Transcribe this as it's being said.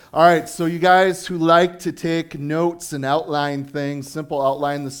All right, so you guys who like to take notes and outline things, simple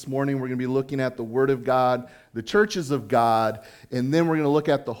outline this morning, we're going to be looking at the Word of God, the churches of God, and then we're going to look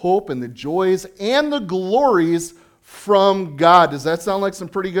at the hope and the joys and the glories from God. Does that sound like some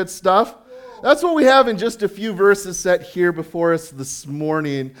pretty good stuff? That's what we have in just a few verses set here before us this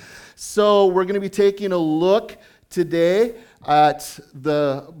morning. So we're going to be taking a look today at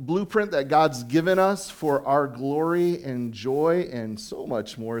the blueprint that God's given us for our glory and joy and so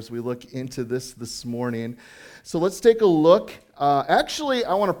much more as we look into this morning. So let's take a look. Actually,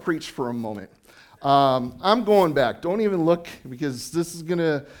 I want to preach for a moment. I'm going back. Don't even look, because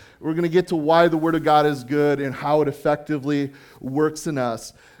we're going to get to why the Word of God is good and how it effectively works in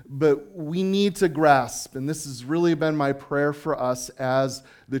us. But we need to grasp, and this has really been my prayer for us as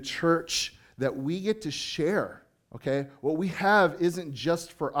the church, that we get to share. Okay, what we have isn't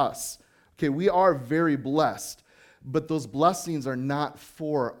just for us. Okay, we are very blessed, but those blessings are not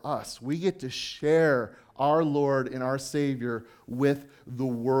for us. We get to share our Lord and our Savior with the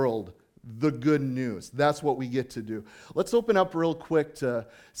world, the good news. That's what we get to do. Let's open up real quick to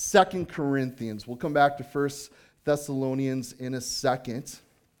 2 Corinthians. We'll come back to 1 Thessalonians in a second.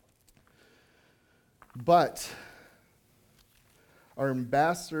 But our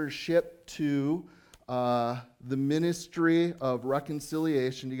ambassadorship to the ministry of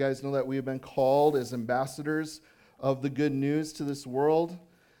reconciliation. Do you guys know that we have been called as ambassadors of the good news to this world?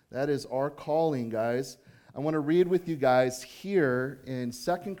 That is our calling, guys. I want to read with you guys here in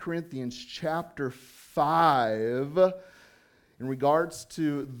 2 Corinthians chapter 5 in regards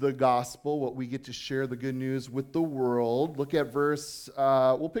to the gospel, what we get to share the good news with the world. Look at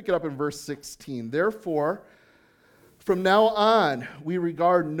we'll pick it up in verse 16. Therefore, from now on, we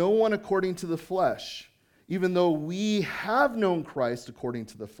regard no one according to the flesh. Even though we have known Christ according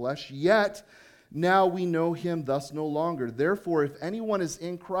to the flesh, yet now we know him thus no longer. Therefore, if anyone is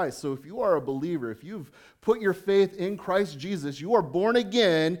in Christ, so if you are a believer, if you've put your faith in Christ Jesus, you are born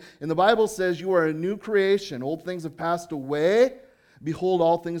again, and the Bible says you are a new creation. Old things have passed away. Behold,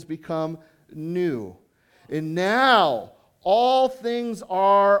 all things become new. And now all things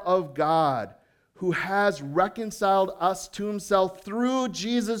are of God, who has reconciled us to himself through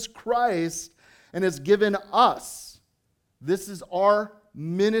Jesus Christ and has given us. This is our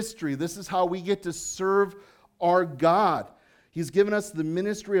ministry. This is how we get to serve our God. He's given us the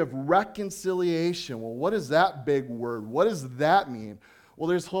ministry of reconciliation. Well, what is that big word? What does that mean? Well,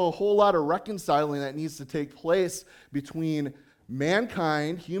 there's a whole lot of reconciling that needs to take place between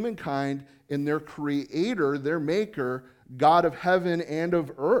mankind, humankind, and their creator, their maker, God of heaven and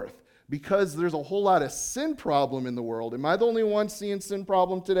of earth. Because there's a whole lot of sin problem in the world. Am I the only one seeing sin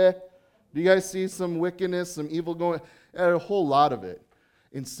problem today? Do you guys see some wickedness, some evil going? A whole lot of it.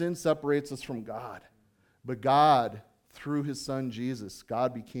 And sin separates us from God. But God, through his son Jesus,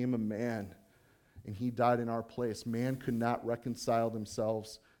 God became a man. And he died in our place. Man could not reconcile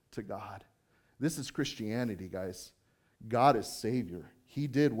themselves to God. This is Christianity, guys. God is Savior. He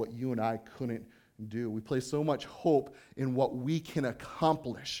did what you and I couldn't do. We place so much hope in what we can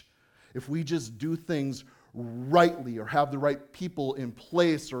accomplish. If we just do things rightly or have the right people in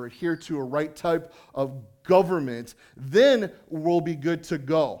place or adhere to a right type of government, then we'll be good to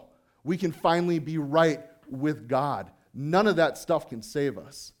go. We can finally be right with God. None of that stuff can save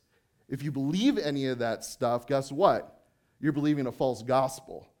us. If you believe any of that stuff, guess what? You're believing a false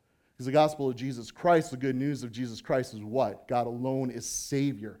gospel. Because the gospel of Jesus Christ, the good news of Jesus Christ is what? God alone is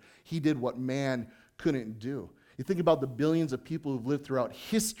Savior. He did what man couldn't do. You think about the billions of people who've lived throughout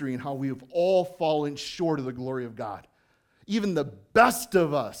history and how we have all fallen short of the glory of God. Even the best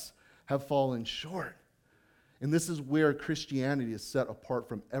of us have fallen short. And this is where Christianity is set apart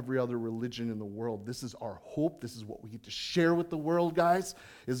from every other religion in the world. This is our hope. This is what we get to share with the world, guys,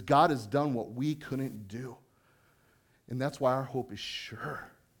 is God has done what we couldn't do. And that's why our hope is sure.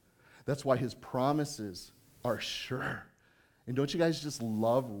 That's why his promises are sure. And don't you guys just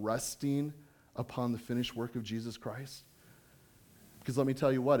love resting upon the finished work of Jesus Christ? Because let me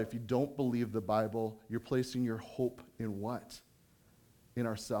tell you what, if you don't believe the Bible, you're placing your hope in what? In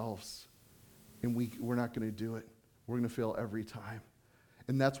ourselves. And we're not going to do it. We're going to fail every time.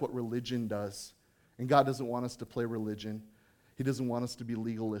 And that's what religion does. And God doesn't want us to play religion. He doesn't want us to be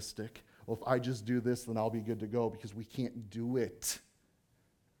legalistic. Well, if I just do this, then I'll be good to go, because we can't do it.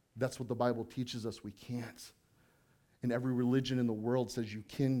 That's what the Bible teaches us. We can't. And every religion in the world says you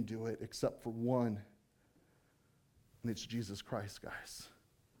can do it except for one. And it's Jesus Christ, guys.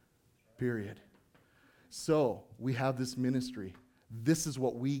 Period. So we have this ministry. This is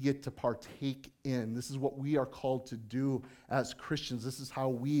what we get to partake in. This is what we are called to do as Christians. This is how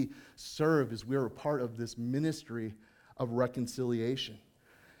we serve, as we are a part of this ministry of reconciliation.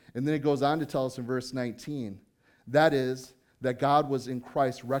 And then it goes on to tell us in verse 19, that is, that God was in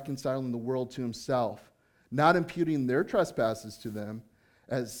Christ reconciling the world to himself, not imputing their trespasses to them,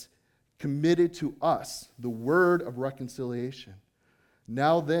 as committed to us the word of reconciliation.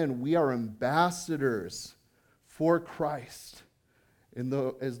 Now then, we are ambassadors for Christ. And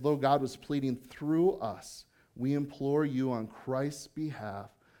as though God was pleading through us, we implore you on Christ's behalf,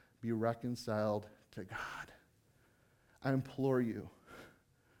 be reconciled to God. I implore you.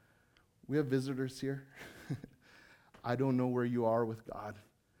 We have visitors here. I don't know where you are with God.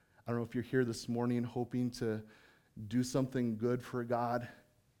 I don't know if you're here this morning hoping to do something good for God,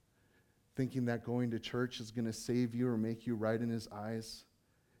 thinking that going to church is going to save you or make you right in his eyes.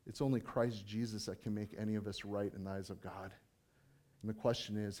 It's only Christ Jesus that can make any of us right in the eyes of God. And the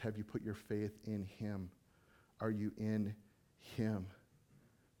question is, have you put your faith in him? Are you in him?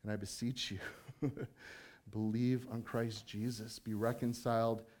 And I beseech you, believe on Christ Jesus. Be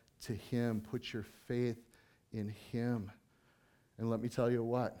reconciled to him. Put your faith in him. And let me tell you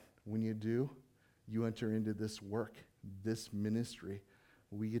what, when you do, you enter into this work, this ministry.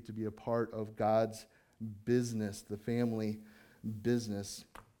 We get to be a part of God's business, the family business.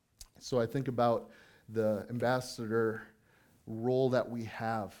 So I think about the ambassador role that we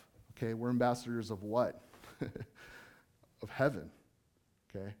have. Okay, we're ambassadors of what? Of heaven.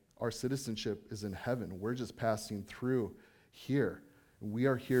 Okay, our citizenship is in heaven. We're just passing through here. We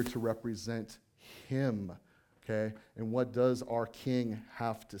are here to represent him. Okay, and what does our King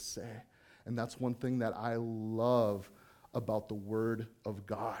have to say? And that's one thing that I love about the Word of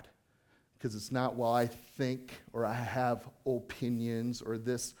God. Because it's not, well, I think or I have opinions or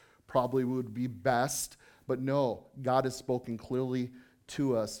this probably would be best. But no, God has spoken clearly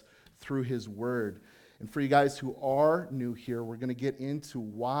to us through his Word. And for you guys who are new here, we're going to get into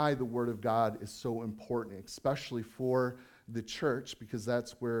why the Word of God is so important, especially for the church, because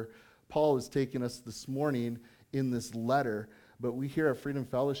that's where Paul is taking us this morning in this letter. But we here at Freedom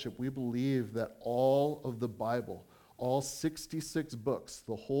Fellowship, we believe that all of the Bible, all 66 books,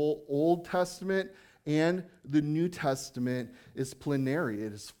 the whole Old Testament and the New Testament is plenary.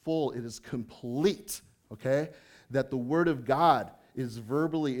 It is full. It is complete, okay? That the Word of God is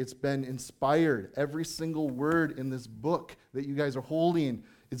verbally, it's been inspired. Every single word in this book that you guys are holding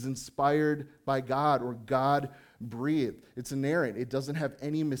is inspired by God or God breathed. It's inerrant. It doesn't have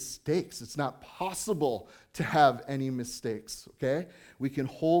any mistakes. It's not possible to have any mistakes, okay? We can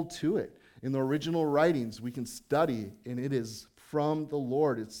hold to it. In the original writings, we can study, and it is from the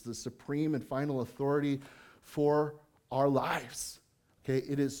Lord. It's the supreme and final authority for our lives, okay?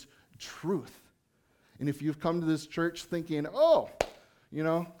 It is truth. And if you've come to this church thinking, oh,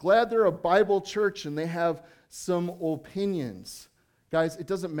 glad they're a Bible church and they have some opinions. Guys, it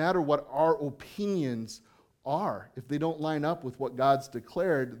doesn't matter what our opinions are. If they don't line up with what God's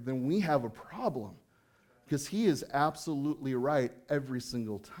declared, then we have a problem. Because he is absolutely right every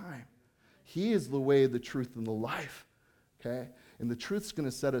single time. He is the way, the truth, and the life. Okay? And the truth's going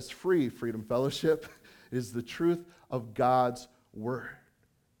to set us free, Freedom Fellowship, is the truth of God's Word.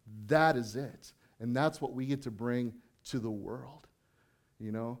 That is it. And that's what we get to bring to the world.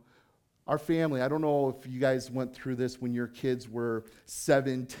 Our family, I don't know if you guys went through this when your kids were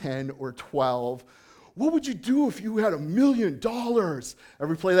 7, 10, or 12. What would you do if you had $1 million?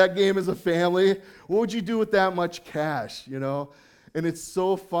 Ever play that game as a family? What would you do with that much cash, And it's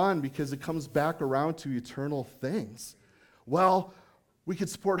so fun because it comes back around to eternal things. Well, we could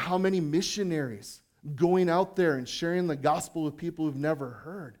support how many missionaries going out there and sharing the gospel with people who've never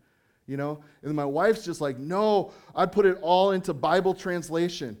heard, And my wife's just like, no, I'd put it all into Bible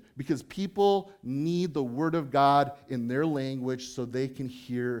translation because people need the Word of God in their language so they can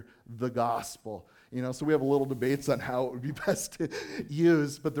hear the gospel. So we have a little debates on how it would be best to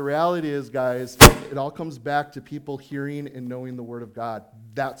use. But the reality is, guys, it all comes back to people hearing and knowing the Word of God.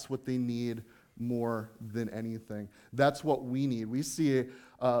 That's what they need more than anything. That's what we need. We see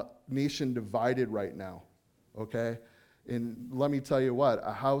a nation divided right now, okay? And let me tell you what,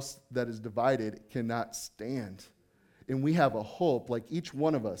 a house that is divided cannot stand. And we have a hope, like each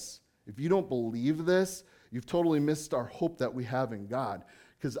one of us. If you don't believe this, you've totally missed our hope that we have in God.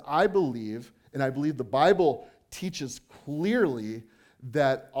 Because I believe, and I believe the Bible teaches clearly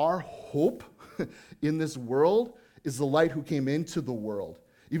that our hope in this world is the light who came into the world.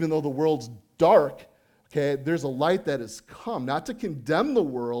 Even though the world's dark, okay, there's a light that has come, not to condemn the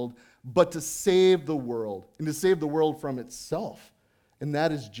world, but to save the world, and to save the world from itself. And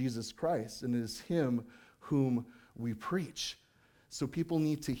that is Jesus Christ, and it is him whom we preach. So people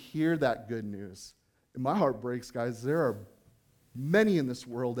need to hear that good news. And my heart breaks, guys. There are many in this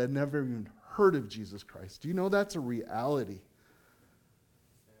world that never even heard of Jesus Christ. Do you know that's a reality?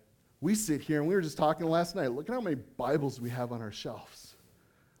 We sit here, and we were just talking last night, look at how many Bibles we have on our shelves.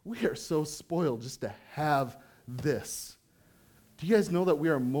 We are so spoiled just to have this. Do you guys know that we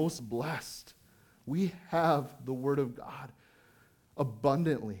are most blessed? We have the Word of God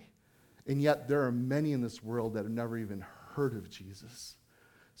abundantly. And yet there are many in this world that have never even heard of Jesus.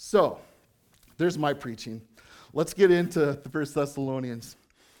 So, there's my preaching. Let's get into the 1 Thessalonians.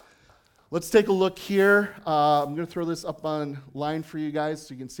 Let's take a look here. I'm going to throw this up online for you guys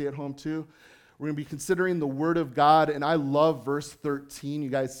so you can see it at home too. We're going to be considering the Word of God, and I love verse 13. You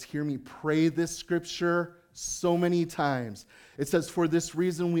guys hear me pray this scripture so many times. It says, "For this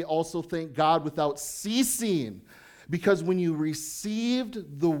reason we also thank God without ceasing, because when you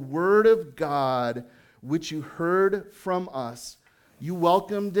received the Word of God, which you heard from us, you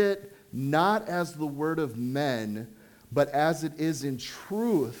welcomed it not as the word of men, but as it is in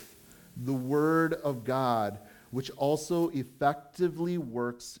truth, the Word of God, which also effectively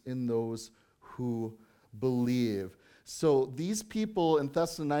works in those who believe." So these people in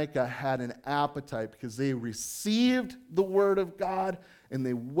Thessalonica had an appetite because they received the Word of God and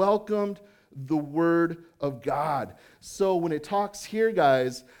they welcomed the Word of God. So when it talks here,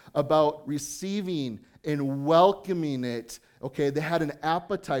 guys, about receiving and welcoming it, okay, they had an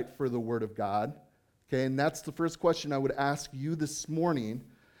appetite for the Word of God. Okay, and that's the first question I would ask you this morning.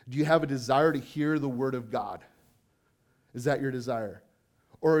 Do you have a desire to hear the Word of God? Is that your desire?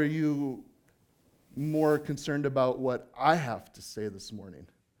 Or are you more concerned about what I have to say this morning?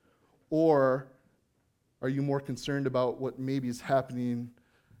 Or are you more concerned about what maybe is happening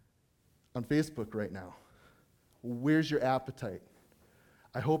on Facebook right now? Where's your appetite?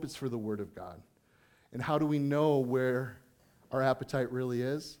 I hope it's for the Word of God. And how do we know where our appetite really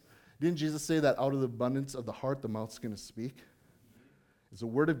is? Didn't Jesus say that out of the abundance of the heart, the mouth's going to speak? Is the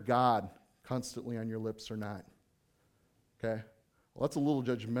Word of God constantly on your lips or not? Okay? Well, that's a little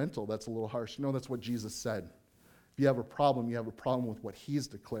judgmental. That's a little harsh. No, that's what Jesus said. If you have a problem with what He's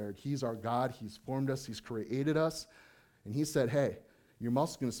declared. He's our God. He's formed us. He's created us. And He said, hey, your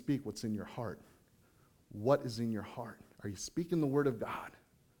mouth's going to speak what's in your heart. What is in your heart? Are you speaking the Word of God?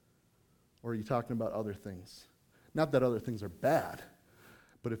 Or are you talking about other things? Not that other things are bad,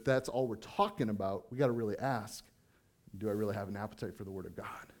 but if that's all we're talking about, we got to really ask, do I really have an appetite for the Word of God?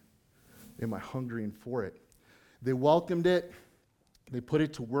 Am I hungering for it? They welcomed it. They put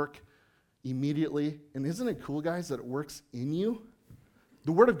it to work immediately. And isn't it cool, guys, that it works in you?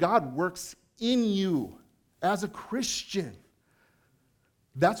 The Word of God works in you as a Christian.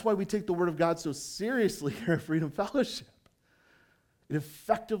 That's why we take the Word of God so seriously here at Freedom Fellowship. It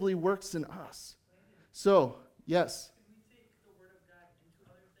effectively works in us. So, yes. Can we take the Word of God into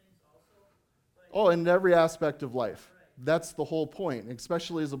other things also? Oh, in every aspect of life. Right. That's the whole point,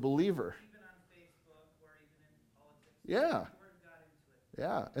 especially as a believer. Even on Facebook or even in politics. Yeah. The Word of God into it.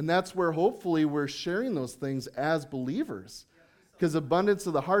 Yeah, and that's where hopefully we're sharing those things as believers. Because abundance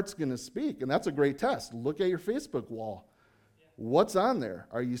of the heart's going to speak, and that's a great test. Look at your Facebook wall. Yeah. What's on there?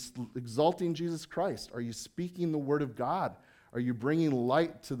 Are you exalting Jesus Christ? Are you speaking the Word of God? Are you bringing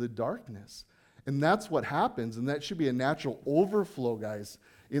light to the darkness? And that's what happens, and that should be a natural overflow, guys,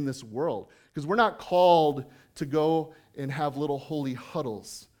 in this world. Because we're not called to go and have little holy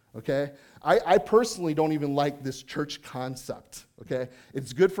huddles, okay? I personally don't even like this church concept, okay?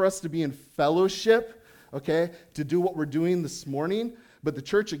 It's good for us to be in fellowship, okay, to do what we're doing this morning. But the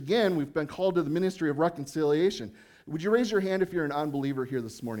church, again, we've been called to the ministry of reconciliation. Would you raise your hand if you're an unbeliever here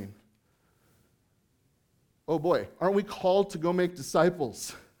this morning? Oh boy, aren't we called to go make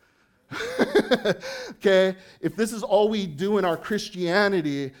disciples? Okay, if this is all we do in our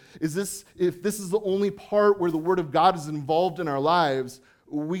Christianity, if this is the only part where the Word of God is involved in our lives,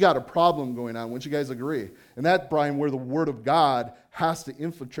 we got a problem going on. Wouldn't you guys agree? And that, Brian, where the Word of God has to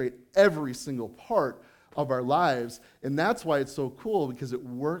infiltrate every single part of our lives. And that's why it's so cool, because it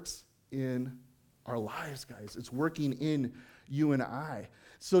works in our lives, guys. It's working in you and I.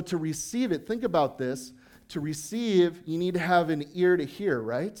 So to receive it, think about this. To receive, you need to have an ear to hear,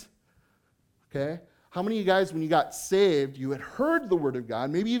 right? Okay? How many of you guys, when you got saved, you had heard the Word of God,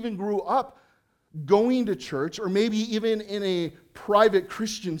 maybe even grew up going to church, or maybe even in a private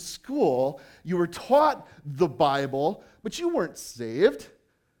Christian school, you were taught the Bible, but you weren't saved.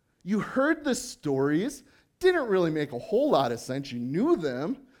 You heard the stories, didn't really make a whole lot of sense. You knew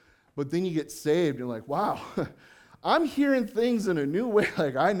them, but then you get saved, and you're like, wow, I'm hearing things in a new way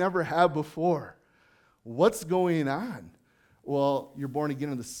like I never have before. What's going on? Well, you're born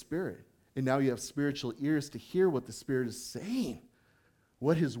again in the Spirit, and now you have spiritual ears to hear what the Spirit is saying,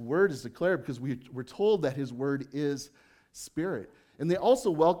 what His Word is declared, because we're told that His Word is Spirit. And they also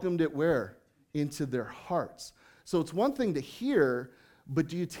welcomed it where? Into their hearts. So it's one thing to hear, But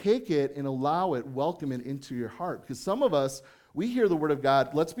do you take it and allow it, welcome it into your heart? Because some of us, we hear the word of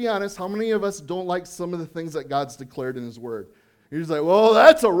God. Let's be honest, how many of us don't like some of the things that God's declared in his word? You're just like, well,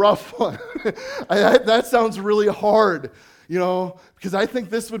 that's a rough one. That sounds really hard, because I think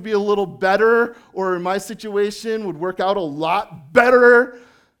this would be a little better, or in my situation would work out a lot better.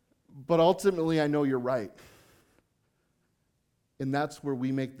 But ultimately, I know you're right. And that's where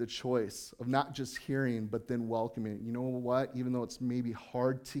we make the choice of not just hearing, but then welcoming it. You know what? Even though it's maybe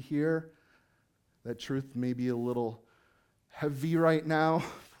hard to hear, that truth may be a little heavy right now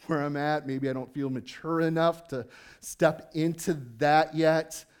where I'm at. Maybe I don't feel mature enough to step into that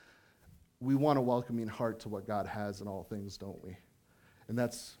yet. We want a welcoming heart to what God has in all things, don't we? And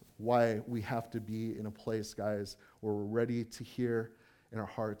that's why we have to be in a place, guys, where we're ready to hear and our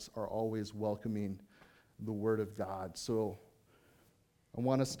hearts are always welcoming the word of God. So I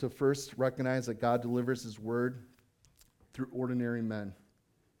want us to first recognize that God delivers his word through ordinary men.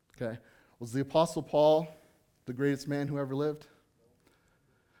 Okay? Was the Apostle Paul the greatest man who ever lived?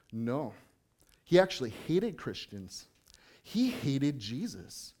 No. He actually hated Christians. He hated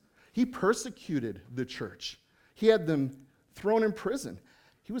Jesus. He persecuted the church. He had them thrown in prison.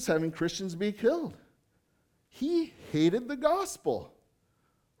 He was having Christians be killed. He hated the gospel.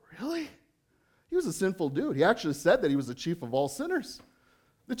 Really? He was a sinful dude. He actually said that he was the chief of all sinners.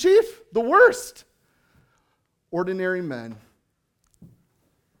 The chief, the worst. Ordinary men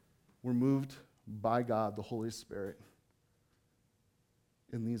were moved by God, the Holy Spirit.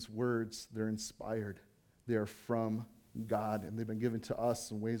 In these words, they're inspired. They are from God, and they've been given to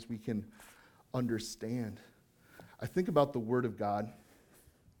us in ways we can understand. I think about the Word of God.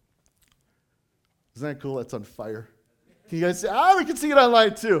 Isn't that cool? That's on fire. Can you guys see? We can see it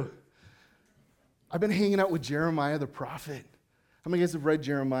online too. I've been hanging out with Jeremiah the prophet. How many of you guys have read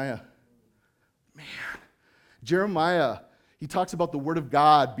Jeremiah? Man, Jeremiah, he talks about the word of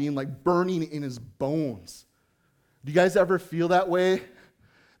God being like burning in his bones. Do you guys ever feel that way?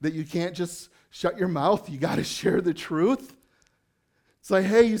 That you can't just shut your mouth, you got to share the truth? It's like,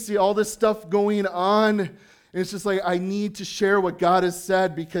 hey, you see all this stuff going on, and it's just like, I need to share what God has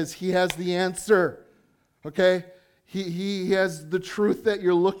said because he has the answer, okay? He has the truth that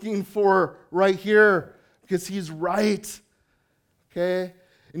you're looking for right here because he's right. Okay?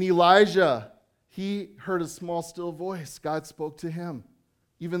 And Elijah, he heard a small, still voice. God spoke to him.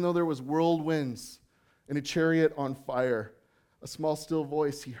 Even though there was whirlwinds and a chariot on fire, a small, still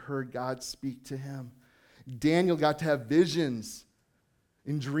voice, he heard God speak to him. Daniel got to have visions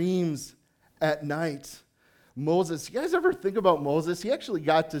and dreams at night. Moses, you guys ever think about Moses? He actually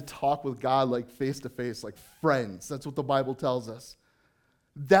got to talk with God like face to face, like friends. That's what the Bible tells us.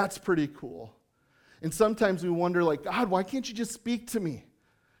 That's pretty cool. And sometimes we wonder, like, God, why can't you just speak to me?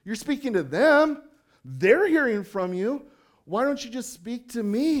 You're speaking to them. They're hearing from you. Why don't you just speak to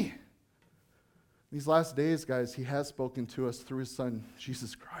me? These last days, guys, he has spoken to us through his son,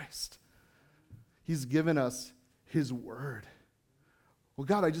 Jesus Christ. He's given us his word. Well,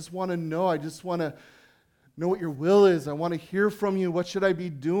 God, I just want to know. I just want to know what your will is. I want to hear from you. What should I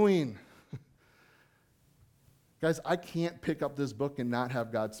be doing? Guys, I can't pick up this book and not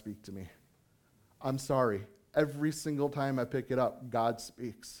have God speak to me. I'm sorry. Every single time I pick it up, God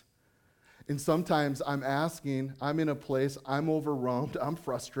speaks. And sometimes I'm asking, I'm in a place, I'm overwhelmed, I'm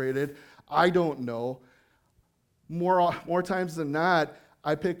frustrated, I don't know. More times than not,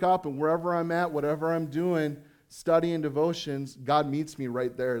 I pick up and wherever I'm at, whatever I'm doing, studying devotions, God meets me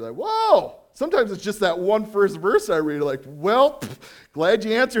right there. Like, whoa! Sometimes it's just that one first verse I read, like, well, glad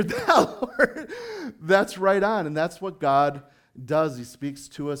you answered that, Lord. That's right on, and that's what God does. He speaks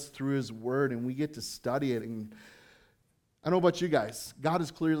to us through his word, and we get to study it. And I don't know about you guys. God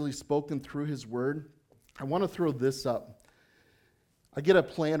has clearly spoken through his word. I want to throw this up. I get a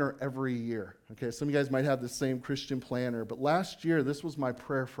planner every year. Okay, some of you guys might have the same Christian planner, but last year, this was my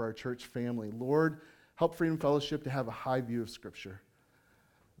prayer for our church family. Lord, help Freedom Fellowship to have a high view of Scripture.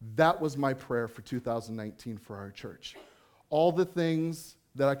 That was my prayer for 2019 for our church. All the things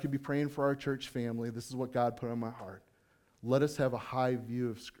that I could be praying for our church family, this is what God put on my heart. Let us have a high view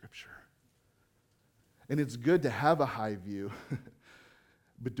of Scripture. And it's good to have a high view,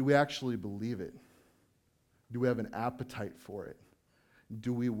 but do we actually believe it? Do we have an appetite for it?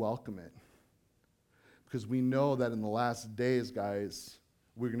 Do we welcome it? Because we know that in the last days, guys,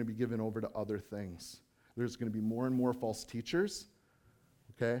 we're going to be given over to other things. There's going to be more and more false teachers.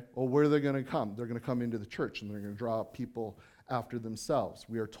 Okay? Well, where are they going to come? They're going to come into the church, and they're going to draw people after themselves.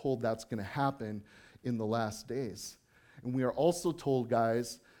 We are told that's going to happen in the last days. And we are also told,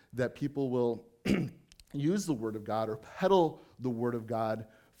 guys, that people will use the Word of God or peddle the Word of God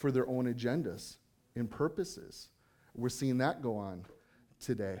for their own agendas and purposes. We're seeing that go on.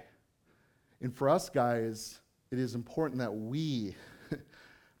 today. And for us guys, it is important that we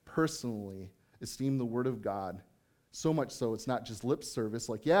personally esteem the Word of God, so much so it's not just lip service,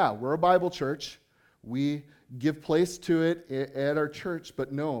 like, yeah, we're a Bible church, we give place to it at our church,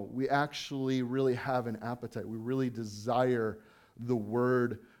 but no, we actually really have an appetite. We really desire the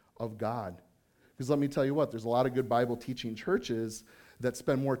Word of God. Because let me tell you what, there's a lot of good Bible teaching churches that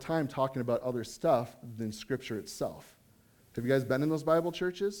spend more time talking about other stuff than Scripture itself. Have you guys been in those Bible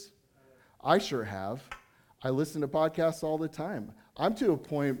churches? I sure have. I listen to podcasts all the time. I'm to a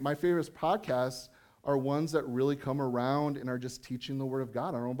point, my favorite podcasts are ones that really come around and are just teaching the Word of God.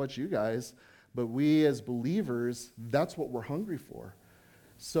 I don't know about you guys, but we as believers, that's what we're hungry for.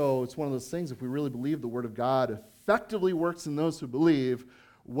 So it's one of those things, if we really believe the Word of God effectively works in those who believe,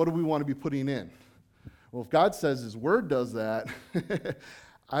 what do we want to be putting in? Well, if God says His Word does that,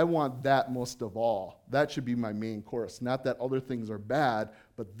 I want that most of all. That should be my main course. Not that other things are bad,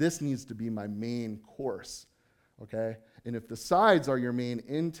 but this needs to be my main course, okay? And if the sides are your main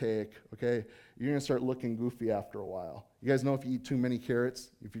intake, okay, you're going to start looking goofy after a while. You guys know if you eat too many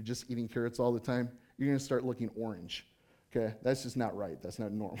carrots, if you're just eating carrots all the time, you're going to start looking orange, okay? That's just not right. That's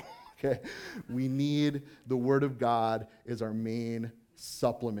not normal, okay? We need the Word of God as our main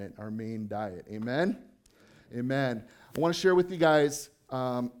supplement, our main diet. Amen? Amen. I want to share with you guys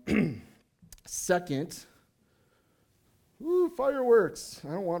second, fireworks.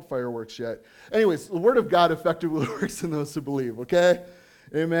 I don't want fireworks yet. Anyways, the Word of God effectively works in those who believe, okay?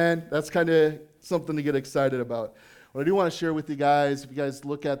 Amen. That's kind of something to get excited about. What I do want to share with you guys, if you guys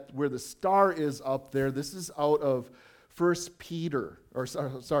look at where the star is up there, this is out of 2 Peter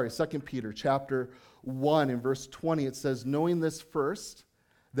chapter 1 in verse 20. It says, knowing this first,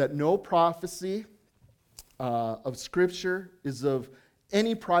 that no prophecy of Scripture is of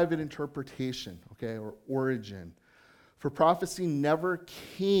any private interpretation, okay, or origin. For prophecy never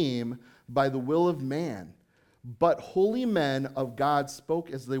came by the will of man, but holy men of God spoke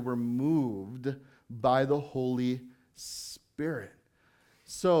as they were moved by the Holy Spirit.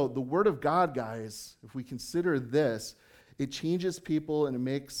 So the Word of God, guys, if we consider this, it changes people and it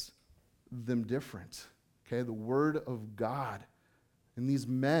makes them different, okay? The Word of God. And these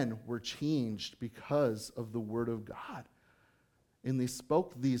men were changed because of the Word of God. And they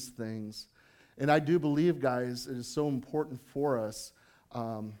spoke these things. And I do believe, guys, it is so important for us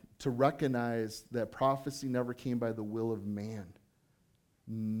to recognize that prophecy never came by the will of man.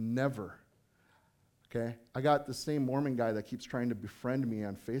 Never. Okay? I got the same Mormon guy that keeps trying to befriend me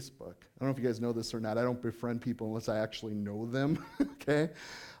on Facebook. I don't know if you guys know this or not. I don't befriend people unless I actually know them. Okay?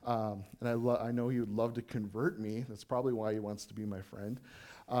 And I know he would love to convert me. That's probably why he wants to be my friend.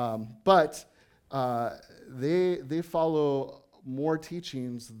 But they follow more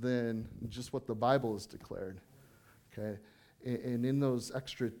teachings than just what the Bible has declared. Okay? And in those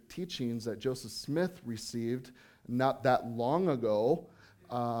extra teachings that Joseph Smith received not that long ago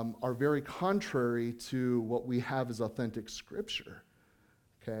are very contrary to what we have as authentic Scripture.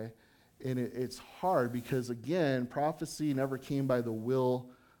 Okay? And it's hard because, again, prophecy never came by the will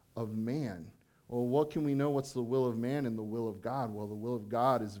of man. Well, what can we know what's the will of man and the will of God? Well, the will of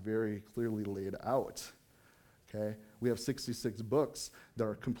God is very clearly laid out. Okay? We have 66 books that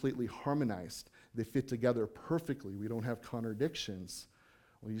are completely harmonized. They fit together perfectly. We don't have contradictions.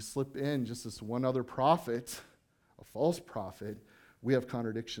 Well, you slip in just this one other prophet, a false prophet, we have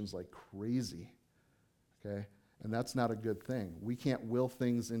contradictions like crazy. Okay? And that's not a good thing. We can't will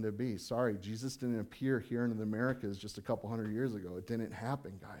things into be. Sorry, Jesus didn't appear here in the Americas just a couple hundred years ago. It didn't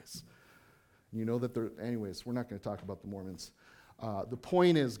happen, guys. You know that anyways, we're not going to talk about the Mormons. The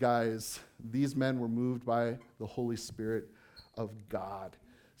point is, guys, these men were moved by the Holy Spirit of God.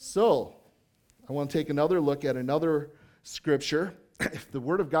 So, I want to take another look at another scripture. If the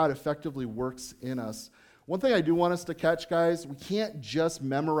Word of God effectively works in us, one thing I do want us to catch, guys, we can't just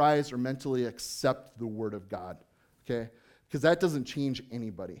memorize or mentally accept the Word of God, okay? Because that doesn't change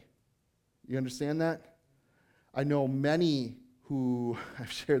anybody. You understand that? I know many who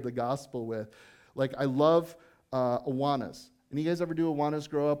I've shared the gospel with. Like, I love Awanas. Any of you guys ever do Awanas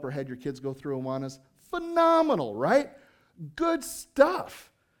grow up or had your kids go through Awanas? Phenomenal, right? Good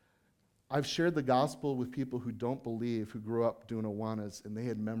stuff. I've shared the gospel with people who don't believe, who grew up doing Awanas, and they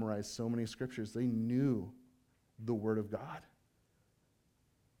had memorized so many scriptures. They knew the Word of God.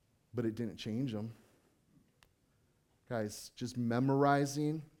 But it didn't change them. Guys, just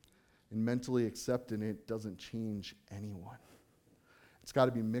memorizing and mentally accepting it doesn't change anyone. It's got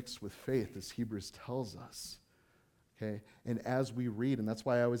to be mixed with faith, as Hebrews tells us. Okay? And as we read, and that's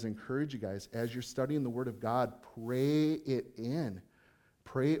why I always encourage you guys, as you're studying the Word of God, pray it in.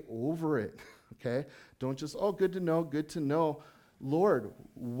 Pray over it. Okay? Don't just, good to know, good to know. Lord,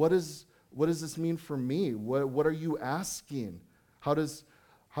 what does this mean for me? What are you asking? How does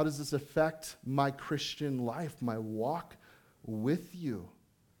this affect my Christian life, my walk with you?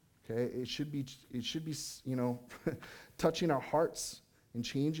 Okay, it should be touching our hearts and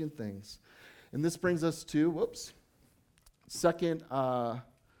changing things. And this brings us to 2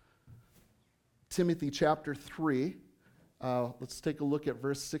 Timothy chapter 3. Let's take a look at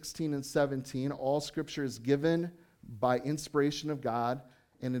verse 16 and 17. All Scripture is given by inspiration of God,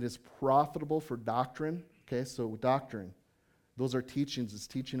 and it is profitable for doctrine. Okay, so doctrine. Those are teachings. It's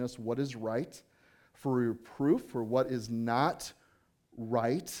teaching us what is right, for reproof, for what is not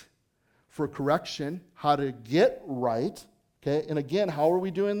right, for correction, how to get right. Okay, and again, how are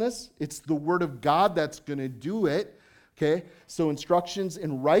we doing this? It's the Word of God that's going to do it. Okay, so instructions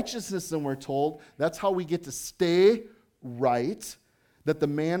in righteousness, and we're told, that's how we get to stay right, that the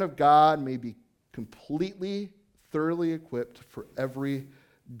man of God may be completely, thoroughly equipped for every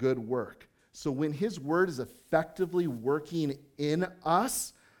good work. So when His Word is effectively working in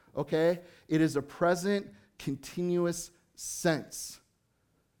us, okay, it is a present, continuous sense.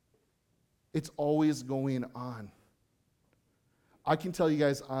 It's always going on. I can tell you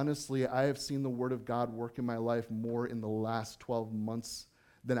guys honestly, I have seen the Word of God work in my life more in the last 12 months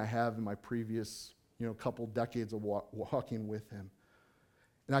than I have in my previous, couple decades of walking with Him.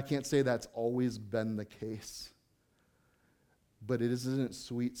 And I can't say that's always been the case. But isn't it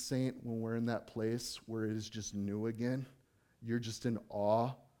sweet, saint, when we're in that place where it is just new again? You're just in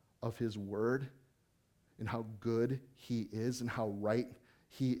awe of His Word and how good He is and how right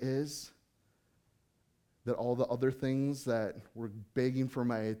He is. That all the other things that were begging for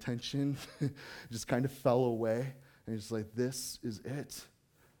my attention just kind of fell away. And it's like, this is it.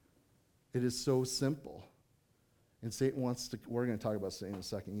 It is so simple. And Satan we're going to talk about Satan in a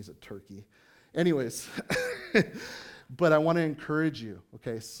second. He's a turkey. Anyways, but I want to encourage you,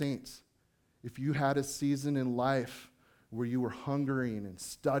 okay, saints, if you had a season in life where you were hungering and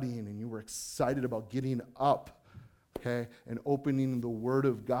studying and you were excited about getting up, okay, and opening the Word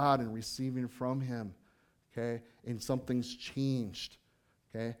of God and receiving from Him, okay, and something's changed,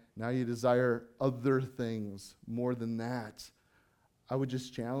 okay, now you desire other things more than that, I would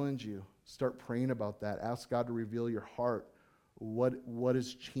just challenge you, start praying about that. Ask God to reveal your heart. What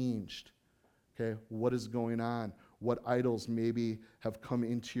has changed? Okay, what is going on? What idols maybe have come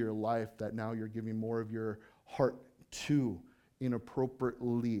into your life that now you're giving more of your heart to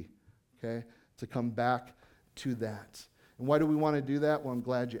inappropriately, okay, to come back to that. And why do we want to do that? Well, I'm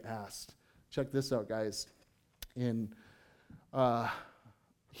glad you asked. Check this out, guys. In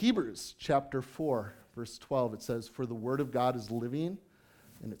Hebrews chapter 4, verse 12, it says, "For the word of God is living,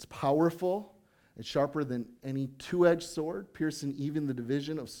 and it's powerful, and sharper than any two-edged sword, piercing even the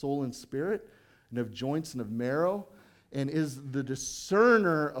division of soul and spirit, and of joints and of marrow, and is the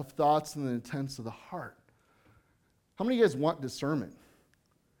discerner of thoughts and the intents of the heart." How many of you guys want discernment?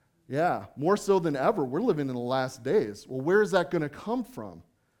 Yeah, more so than ever. We're living in the last days. Well, where is that going to come from?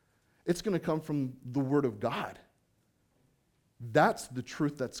 It's going to come from the Word of God. That's the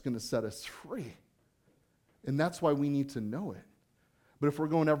truth that's going to set us free. And that's why we need to know it. But if we're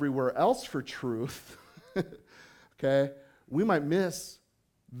going everywhere else for truth, okay, we might miss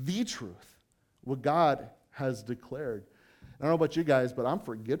the truth, what God has declared. I don't know about you guys, but I'm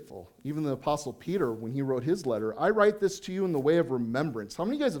forgetful. Even the Apostle Peter, when he wrote his letter, "I write this to you in the way of remembrance." How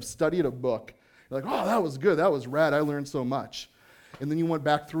many of you guys have studied a book? You're like, "Oh, that was good. That was rad. I learned so much." And then you went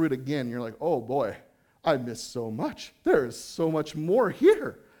back through it again. And you're like, "Oh, boy, I missed so much. There is so much more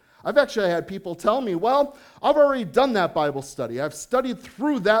here." I've actually had people tell me, "Well, I've already done that Bible study. I've studied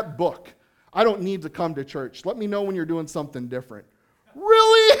through that book. I don't need to come to church. Let me know when you're doing something different."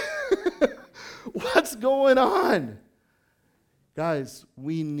 Really? What's going on? Guys,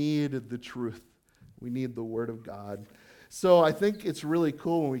 we need the truth. We need the Word of God. So I think it's really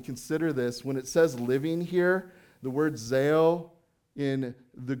cool when we consider this. When it says living here, the word zeo in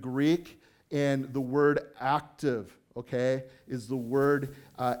the Greek and the word active, okay, is the word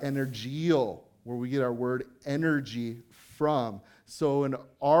energio, where we get our word energy from. So in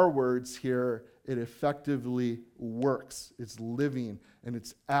our words here, it effectively works. It's living and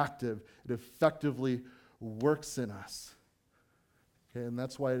it's active. It effectively works in us. Okay, and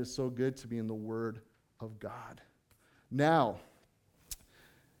that's why it is so good to be in the Word of God. Now,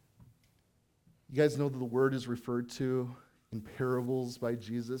 you guys know that the Word is referred to in parables by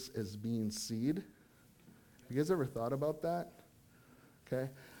Jesus as being seed. Have you guys ever thought about that? Okay.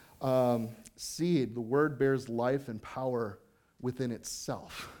 Seed, the Word bears life and power within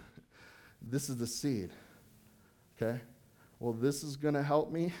itself. This is the seed. Okay. Well, this is going to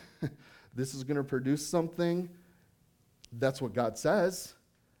help me. This is going to produce something. That's what God says.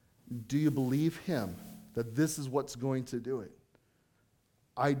 Do you believe him that this is what's going to do it?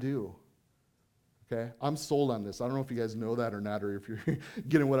 I do. Okay? I'm sold on this. I don't know if you guys know that or not, or if you're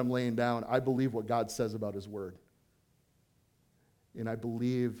getting what I'm laying down. I believe what God says about his word. And I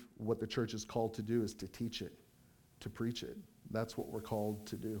believe what the church is called to do is to teach it, to preach it. That's what we're called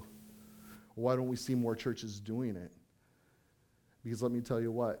to do. Why don't we see more churches doing it? Because let me tell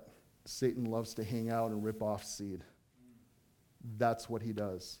you what, Satan loves to hang out and rip off seed. That's what he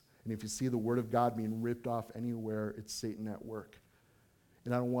does. And if you see the word of God being ripped off anywhere, it's Satan at work.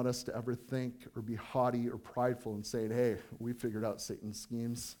 And I don't want us to ever think or be haughty or prideful and saying, hey, we figured out Satan's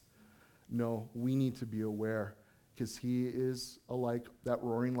schemes. No, we need to be aware, because he is like that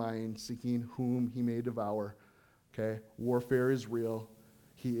roaring lion seeking whom he may devour. Okay? Warfare is real.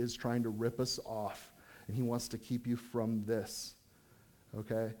 He is trying to rip us off, and he wants to keep you from this.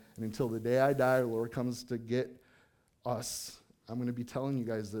 Okay? And until the day I die, the Lord comes to get us, I'm going to be telling you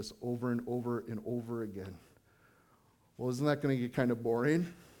guys this over and over and over again. Well, isn't that going to get kind of boring?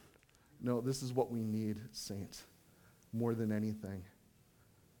 No, this is what we need, saints, more than anything.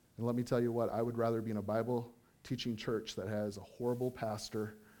 And let me tell you what, I would rather be in a Bible teaching church that has a horrible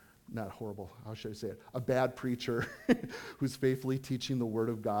pastor, not horrible, how should I say it, a bad preacher who's faithfully teaching the word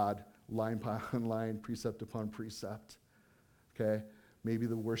of God, line upon line, precept upon precept. Okay? Maybe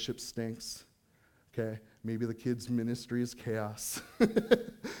the worship stinks. Okay? Maybe the kids' ministry is chaos.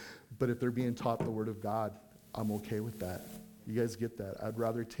 But if they're being taught the word of God, I'm okay with that. You guys get that? I'd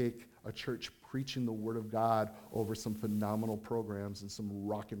rather take a church preaching the word of God over some phenomenal programs and some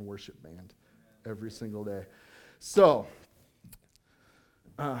rockin' worship band every single day. So,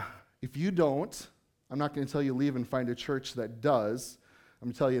 if you don't, I'm not going to tell you leave and find a church that does. I'm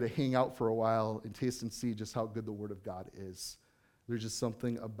going to tell you to hang out for a while and taste and see just how good the word of God is. There's just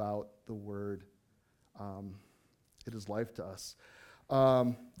something about the word. It is life to us.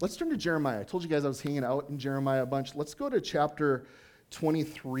 Let's turn to Jeremiah. I told you guys I was hanging out in Jeremiah a bunch. Let's go to chapter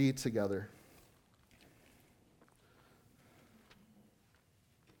 23 together.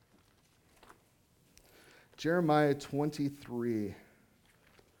 Jeremiah 23. I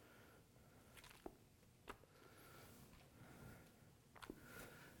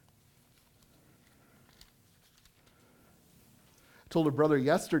told a brother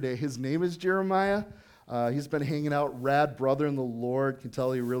yesterday, his name is Jeremiah. He's been hanging out, rad brother in the Lord. Can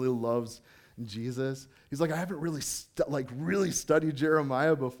tell he really loves Jesus. He's like, I haven't really studied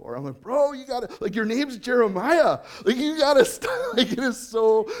Jeremiah before. I'm like, bro, you gotta, like, your name's Jeremiah. Like, you gotta study. Like, it is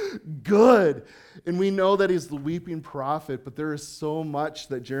so good. And we know that he's the weeping prophet, but there is so much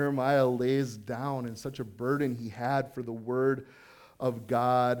that Jeremiah lays down and such a burden he had for the word of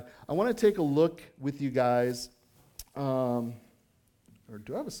God. I want to take a look with you guys. Or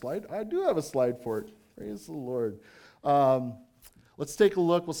do I have a slide? I do have a slide for it. Praise the Lord. Let's take a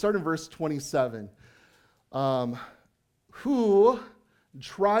look. We'll start in verse 27. Who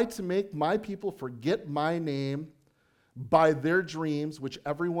try to make my people forget my name by their dreams, which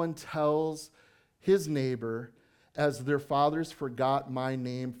everyone tells his neighbor, as their fathers forgot my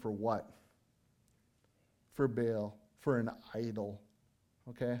name for what? For Baal, for an idol.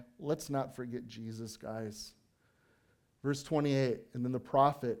 Okay? Let's not forget Jesus, guys. Verse 28, and then the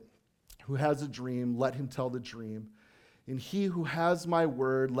prophet who has a dream, let him tell the dream. And he who has my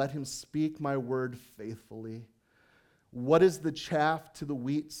word, let him speak my word faithfully. What is the chaff to the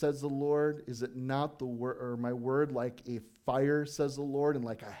wheat, says the Lord? Is it not the word, or my word like a fire, says the Lord, and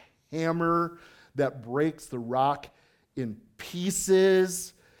like a hammer that breaks the rock in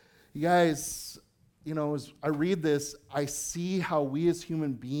pieces? You guys, you know, as I read this, I see how we as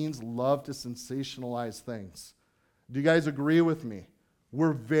human beings love to sensationalize things. Do you guys agree with me?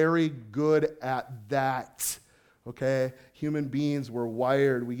 We're very good at that, okay? Human beings, we're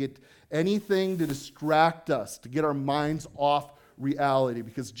wired. We get anything to distract us, to get our minds off reality,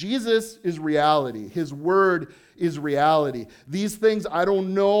 because Jesus is reality. His word is reality. These things I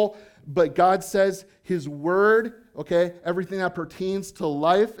don't know, but God says his word, okay, everything that pertains to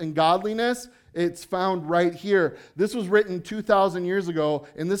life and godliness, it's found right here. This was written 2,000 years ago,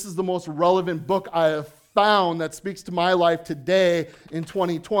 and this is the most relevant book I have found that speaks to my life today in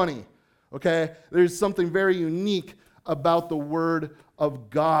 2020. Okay? There's something very unique about the word of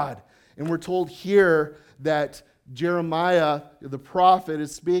God. And we're told here that Jeremiah, the prophet,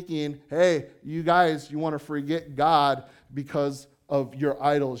 is speaking, hey, you guys, you want to forget God because of your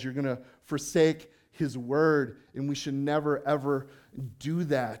idols. You're going to forsake his word, and we should never, ever do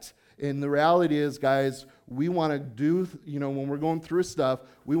that. And the reality is, guys, we want to do, when we're going through stuff,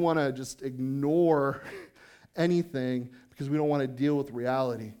 we want to just ignore anything because we don't want to deal with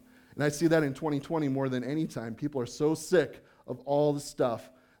reality. And I see that in 2020 more than any time. People are so sick of all the stuff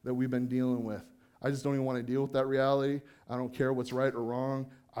that we've been dealing with. I just don't even want to deal with that reality. I don't care what's right or wrong.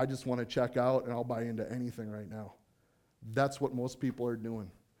 I just want to check out, and I'll buy into anything right now. That's what most people are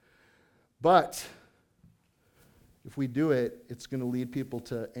doing. But if we do it, it's going to lead people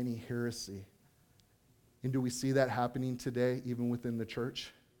to any heresy. And do we see that happening today, even within the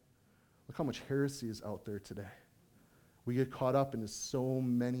church? Look how much heresy is out there today. We get caught up into so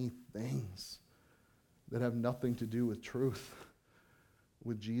many things that have nothing to do with truth,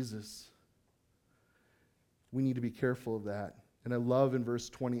 with Jesus. We need to be careful of that. And I love in verse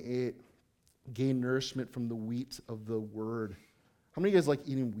 28, gain nourishment from the wheat of the word. How many of you guys like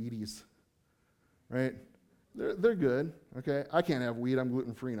eating Wheaties? Right? They're good, okay? I can't have wheat. I'm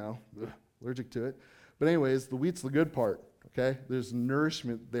gluten-free now. Ugh, allergic to it. But anyways, the wheat's the good part, okay? There's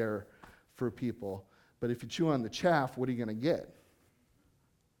nourishment there for people. But if you chew on the chaff, what are you going to get?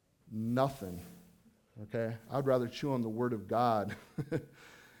 Nothing, okay? I'd rather chew on the word of God and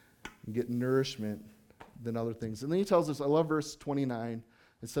get nourishment than other things. And then he tells us, I love verse 29.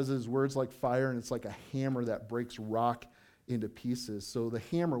 It says his word's like fire, and it's like a hammer that breaks rock into pieces. So the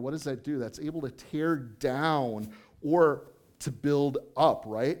hammer, what does that do? That's able to tear down or to build up,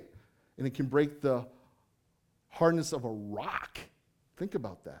 right? And it can break the hardness of a rock. Think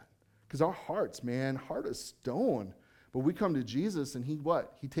about that. Because our hearts, man, heart of stone. But we come to Jesus, and he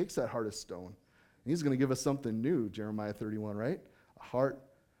what? He takes that heart of stone. And he's going to give us something new, Jeremiah 31, right? A heart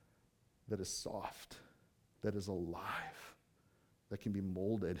that is soft, that is alive, that can be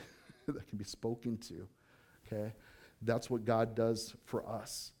molded, that can be spoken to, okay? That's what God does for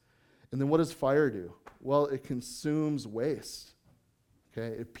us. And then what does fire do? Well, it consumes waste,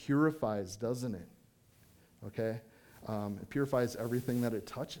 okay? It purifies, doesn't it? Okay? It purifies everything that it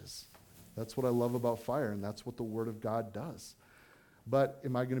touches. That's what I love about fire, and that's what the Word of God does. But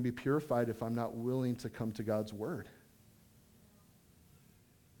am I going to be purified if I'm not willing to come to God's Word?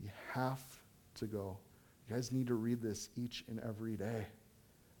 You have to go. You guys need to read this each and every day.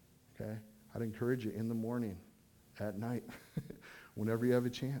 Okay? I'd encourage you in the morning, at night, whenever you have a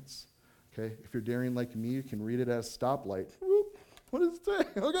chance. Okay? If you're daring like me, you can read it as stoplight. Whoop. What does it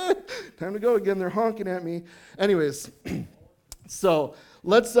say? Okay, time to go again. They're honking at me. Anyways, so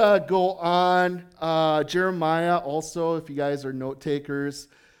let's go on. Jeremiah also, if you guys are note takers,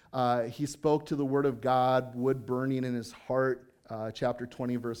 he spoke to the word of God, wood burning in his heart, chapter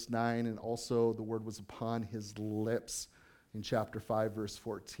 20, verse 9, and also the word was upon his lips in chapter 5, verse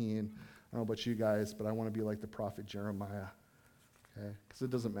 14. I don't know about you guys, but I want to be like the prophet Jeremiah, okay? Because it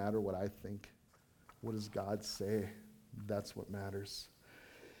doesn't matter what I think. What does God say? That's what matters.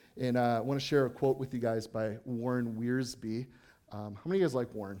 And I want to share a quote with you guys by Warren Wiersbe. How many of you guys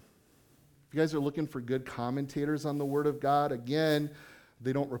like Warren? If you guys are looking for good commentators on the Word of God, again,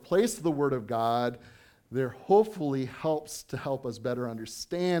 they don't replace the Word of God. They're hopefully helps to help us better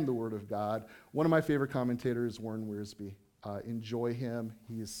understand the Word of God. One of my favorite commentators is Warren Wiersbe. Enjoy him.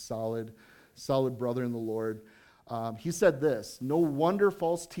 He is solid brother in the Lord. He said this, "No wonder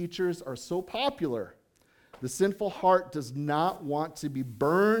false teachers are so popular. The sinful heart does not want to be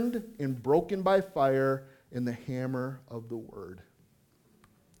burned and broken by fire in the hammer of the word."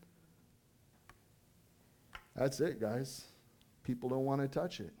 That's it, guys. People don't want to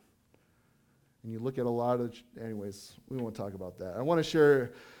touch it. And you look at a lot of, anyways, we won't talk about that. I want to share a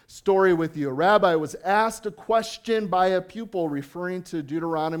story with you. A rabbi was asked a question by a pupil referring to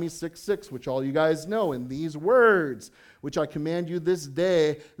Deuteronomy 6:6, which all you guys know, in these words, which I command you this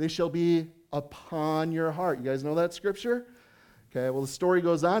day, they shall be upon your heart. You guys know that scripture? Okay, well, the story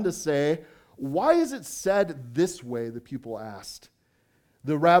goes on to say, why is it said this way, the pupil asked.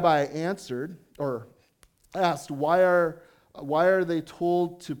 The rabbi answered, or asked, why are they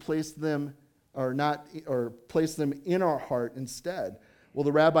told to place them or not, or place them in our heart instead? Well,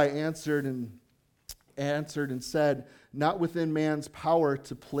 the rabbi answered and said, not within man's power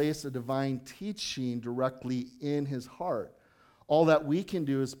to place a divine teaching directly in his heart. All that we can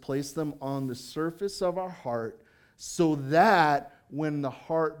do is place them on the surface of our heart so that when the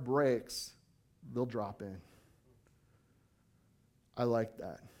heart breaks, they'll drop in. I like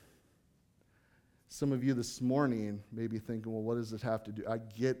that. Some of you this morning may be thinking, well, what does this have to do? I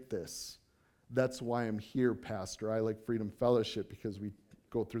get this. That's why I'm here, Pastor. I like Freedom Fellowship because we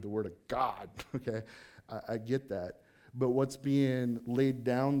go through the Word of God, okay? I get that. But what's being laid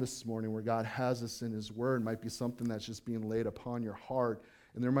down this morning where God has us in his word might be something that's just being laid upon your heart.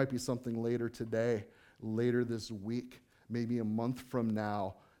 And there might be something later today, later this week, maybe a month from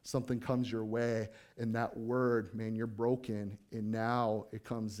now, something comes your way and that word, man, you're broken. And now it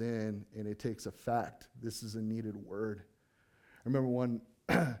comes in and it takes effect. This is a needed word. I remember one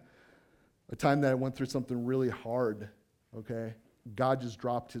A time that I went through something really hard, okay? God just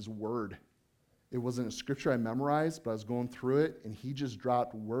dropped his word. It wasn't a scripture I memorized, but I was going through it, and he just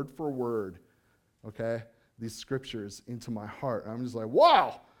dropped word for word, okay, these scriptures into my heart. And I'm just like,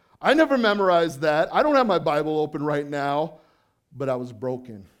 wow, I never memorized that. I don't have my Bible open right now, but I was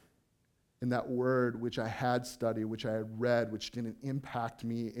broken. And that word which I had studied, which I had read, which didn't impact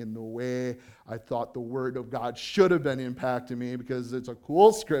me in the way I thought the word of God should have been impacting me because it's a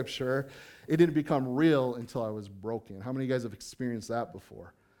cool scripture, it didn't become real until I was broken. How many of you guys have experienced that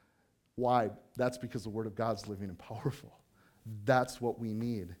before? Why? That's because the word of God's living and powerful. That's what we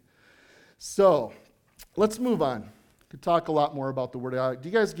need. So, let's move on. We could talk a lot more about the word of God. Do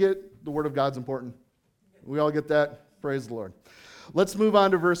you guys get the word of God's important? We all get that? Praise the Lord. Let's move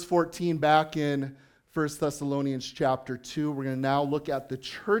on to verse 14 back in 1 Thessalonians chapter 2. We're going to now look at the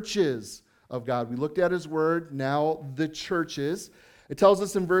churches of God. We looked at his word, now the churches. It tells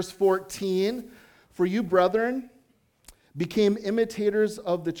us in verse 14, "For you, brethren, became imitators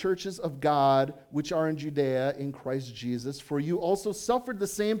of the churches of God which are in Judea in Christ Jesus. For you also suffered the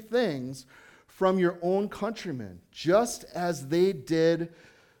same things from your own countrymen, just as they did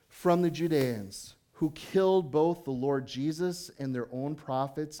from the Judeans, who killed both the Lord Jesus and their own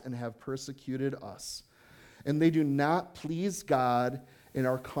prophets and have persecuted us. And they do not please God and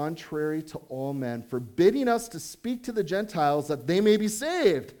are contrary to all men, forbidding us to speak to the Gentiles that they may be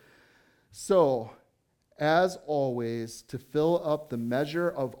saved. So, as always, to fill up the measure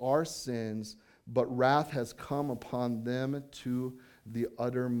of our sins, but wrath has come upon them to the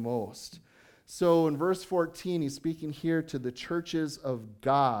uttermost." So in verse 14, he's speaking here to the churches of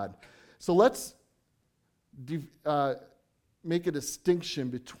God. So let's make a distinction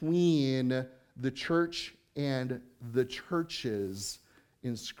between the church and the churches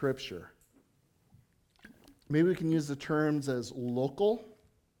in Scripture. Maybe we can use the terms as local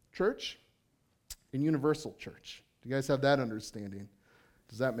church and universal church. Do you guys have that understanding?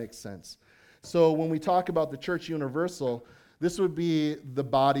 Does that make sense? So when we talk about the church universal, this would be the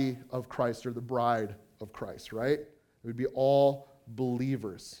body of Christ or the bride of Christ, right? It would be all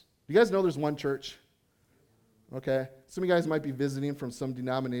believers. You guys know there's one church? Okay. Some of you guys might be visiting from some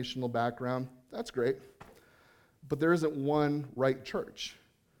denominational background. That's great. But there isn't one right church.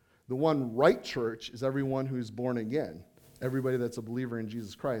 The one right church is everyone who's born again. Everybody that's a believer in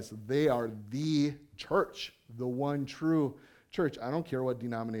Jesus Christ. They are the church, the one true church. I don't care what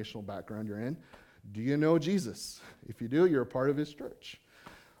denominational background you're in. Do you know Jesus? If you do, you're a part of his church.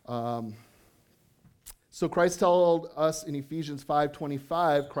 So Christ told us in Ephesians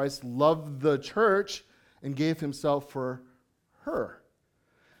 5:25, Christ loved the church and gave himself for her.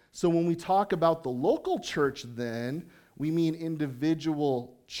 So when we talk about the local church then, we mean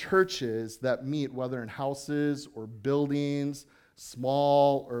individual churches that meet, whether in houses or buildings,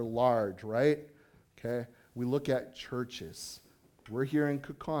 small or large, right? Okay, we look at churches. We're here in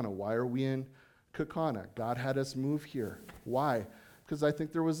Kaukauna. Why are we in Kaukauna? God had us move here. Why? Because I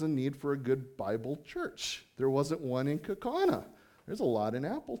think there was a need for a good Bible church. There wasn't one in Kaukauna. There's a lot in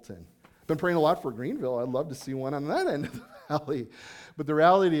Appleton. I've been praying a lot for Greenville. I'd love to see one on that end of the valley. But the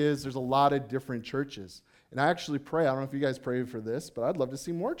reality is there's a lot of different churches. And I actually pray, I don't know if you guys prayed for this, but I'd love to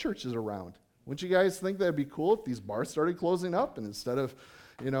see more churches around. Wouldn't you guys think that'd be cool if these bars started closing up and instead of,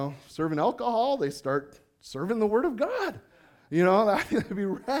 serving alcohol, they start serving the Word of God? That'd be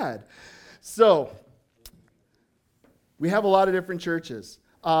rad. So, we have a lot of different churches.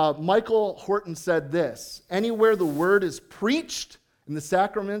 Michael Horton said this: "Anywhere the word is preached and the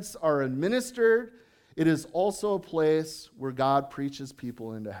sacraments are administered, it is also a place where God preaches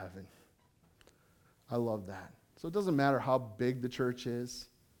people into heaven." I love that. So it doesn't matter how big the church is.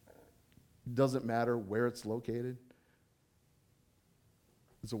 It doesn't matter where it's located.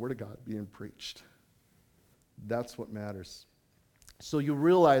 It's the Word of God being preached. That's what matters. So you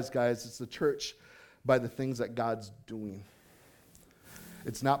realize, guys, it's the church by the things that God's doing.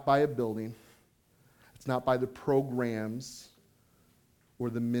 It's not by a building. It's not by the programs or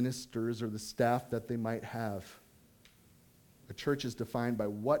the ministers or the staff that they might have. A church is defined by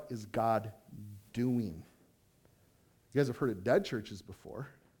what is God doing. You guys have heard of dead churches before.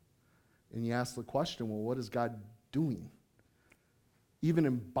 And you ask the question, well, what is God doing? Even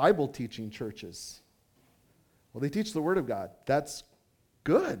in Bible teaching churches. Well, they teach the Word of God. That's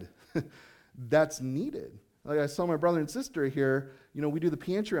good. That's needed. Like I saw my brother and sister here, we do the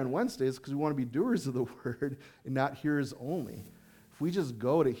pantry on Wednesdays because we want to be doers of the Word and not hearers only. If we just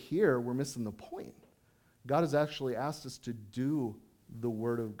go to hear, we're missing the point. God has actually asked us to do the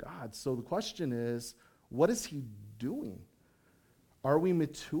Word of God. So the question is, what is he doing? Are we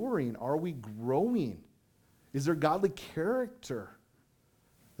maturing? Are we growing? Is there godly character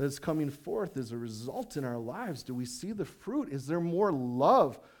that is coming forth as a result in our lives? Do we see the fruit? Is there more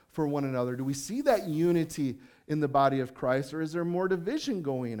love for one another? Do we see that unity in the body of Christ, or is there more division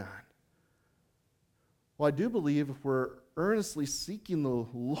going on? Well, I do believe if we're earnestly seeking the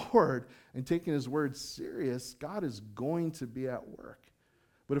Lord and taking his word serious, God is going to be at work.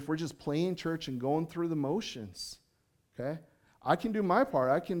 But if we're just playing church and going through the motions, okay, I can do my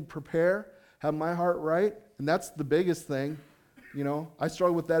part. I can prepare, have my heart right, and that's the biggest thing. You know, I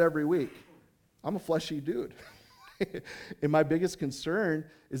struggle with that every week. I'm a fleshy dude. And my biggest concern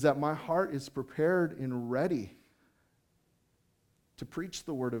is that my heart is prepared and ready to preach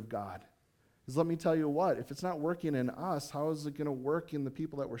the word of God. Because let me tell you what, if it's not working in us, how is it going to work in the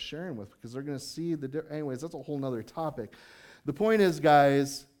people that we're sharing with? Because they're going to see anyways, that's a whole nother topic. The point is,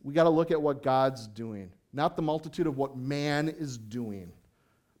 guys, we got to look at what God's doing. Not the multitude of what man is doing,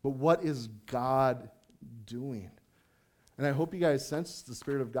 but what is God doing? And I hope you guys sense the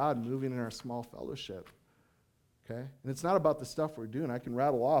Spirit of God moving in our small fellowship. Okay? And it's not about the stuff we're doing. I can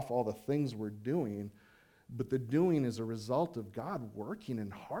rattle off all the things we're doing, but the doing is a result of God working in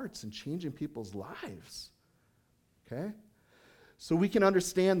hearts and changing people's lives. Okay? So we can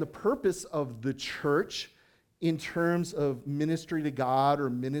understand the purpose of the church in terms of ministry to God or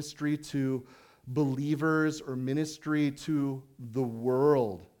ministry to believers or ministry to the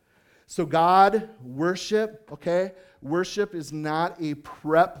world. So God, worship, okay? Worship is not a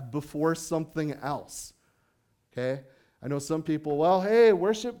prep before something else. Okay? I know some people, well, hey,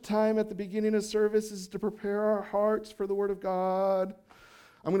 worship time at the beginning of service is to prepare our hearts for the Word of God.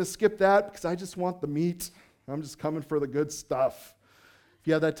 I'm going to skip that because I just want the meat. I'm just coming for the good stuff. If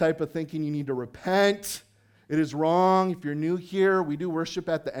you have that type of thinking, you need to repent. It is wrong. If you're new here, we do worship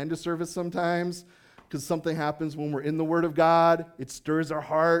at the end of service sometimes because something happens when we're in the Word of God. It stirs our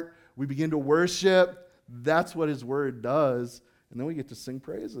heart. We begin to worship. That's what His Word does. And then we get to sing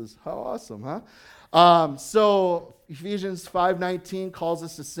praises. How awesome, huh? So Ephesians 5:19 calls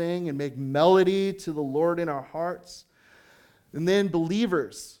us to sing and make melody to the Lord in our hearts. And then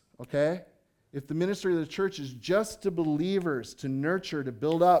believers, okay? If the ministry of the church is just to believers, to nurture, to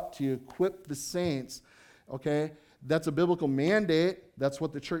build up, to equip the saints, okay, that's a biblical mandate. That's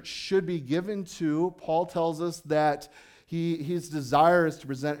what the church should be given to. Paul tells us that his desire is to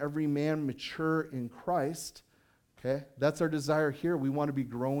present every man mature in Christ. Okay, that's our desire here. We want to be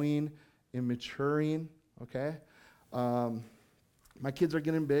growing and maturing. Okay, my kids are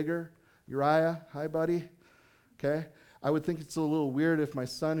getting bigger. Uriah, hi, buddy. Okay, I would think it's a little weird if my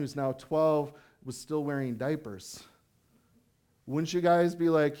son, who's now 12, was still wearing diapers. Wouldn't you guys be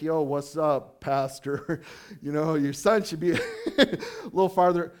like, yo, what's up, pastor? You know, your son should be a little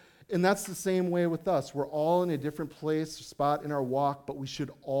farther. And that's the same way with us. We're all in a different place, spot in our walk, but we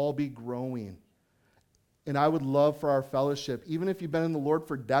should all be growing. And I would love for our fellowship, even if you've been in the Lord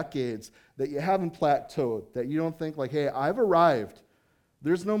for decades, that you haven't plateaued, that you don't think like, hey, I've arrived.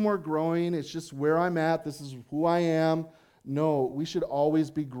 There's no more growing. It's just where I'm at. This is who I am. No, we should always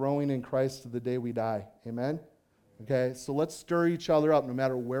be growing in Christ to the day we die. Amen? Okay, so let's stir each other up no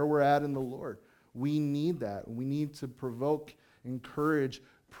matter where we're at in the Lord. We need that. We need to provoke, encourage,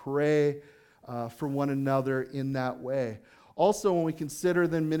 pray for one another in that way. Also, when we consider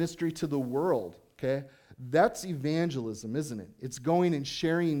then ministry to the world, okay, that's evangelism, isn't it? It's going and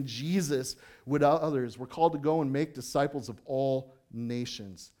sharing Jesus with others. We're called to go and make disciples of all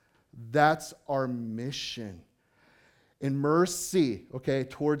nations. That's our mission. In mercy, okay,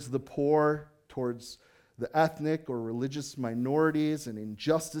 towards the poor, towards the ethnic or religious minorities and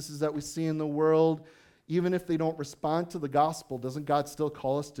injustices that we see in the world, even if they don't respond to the gospel, doesn't God still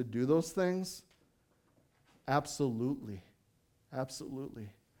call us to do those things? Absolutely. Absolutely.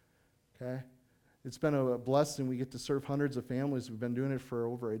 Okay? It's been a blessing. We get to serve hundreds of families. We've been doing it for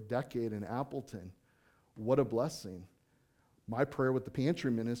over a decade in Appleton. What a blessing. My prayer with the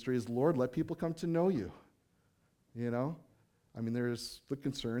pantry ministry is, Lord, let people come to know you. You know? I mean, there's the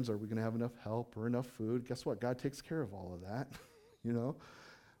concerns, are we going to have enough help or enough food? Guess what? God takes care of all of that, you know?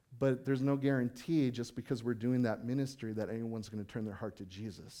 But there's no guarantee just because we're doing that ministry that anyone's going to turn their heart to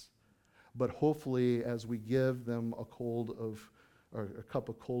Jesus. But hopefully, as we give them a cup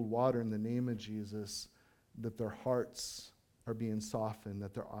of cold water in the name of Jesus, that their hearts are being softened,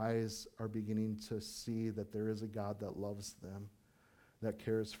 that their eyes are beginning to see that there is a God that loves them, that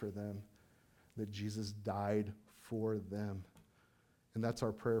cares for them, that Jesus died for them. And that's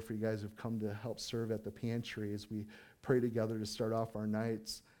our prayer for you guys who've come to help serve at the pantry as we pray together to start off our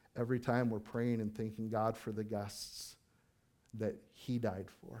nights. Every time we're praying and thanking God for the guests that He died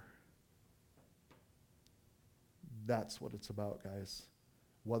for. That's what it's about, guys.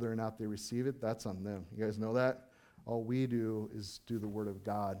 Whether or not they receive it, that's on them. You guys know that? All we do is do the Word of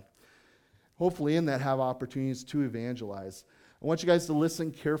God. Hopefully in that have opportunities to evangelize. I want you guys to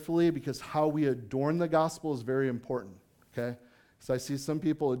listen carefully because how we adorn the gospel is very important, okay? So I see some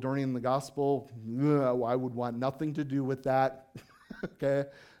people adorning the gospel. I would want nothing to do with that, okay?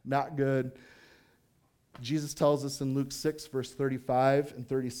 Not good. Jesus tells us in Luke 6, verse 35 and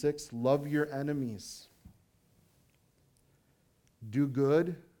 36, love your enemies. Do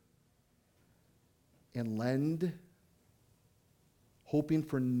good and lend, hoping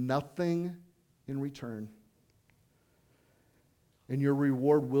for nothing in return. And your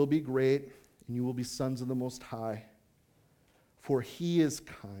reward will be great, and you will be sons of the Most High. For he is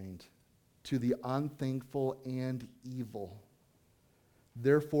kind to the unthankful and evil.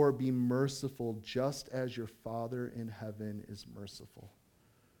 Therefore be merciful, just as your Father in heaven is merciful.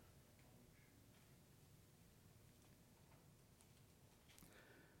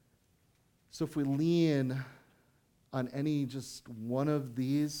 So if we lean on any just one of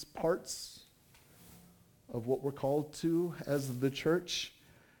these parts of what we're called to as the church,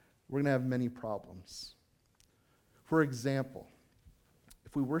 we're going to have many problems. For example,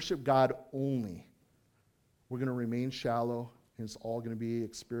 if we worship God only, we're going to remain shallow, and it's all going to be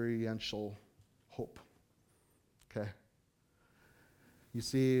experiential hope. Okay? You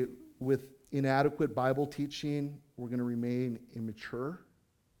see, with inadequate Bible teaching, we're going to remain immature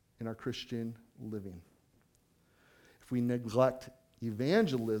in our Christian living. If we neglect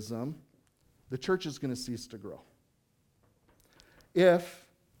evangelism, the church is going to cease to grow. If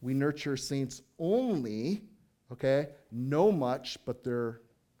we nurture saints only, okay, know much, but they're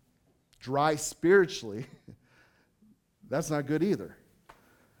dry spiritually, that's not good either.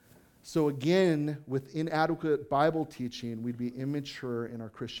 So again, with inadequate Bible teaching, we'd be immature in our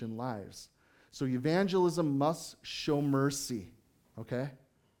Christian lives. So evangelism must show mercy, okay?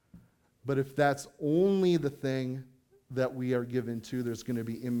 But if that's only the thing that we are given to, there's going to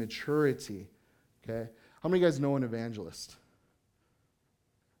be immaturity, okay? How many of you guys know an evangelist?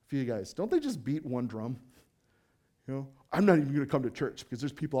 A few of you guys. Don't they just beat one drum? You know, I'm not even going to come to church because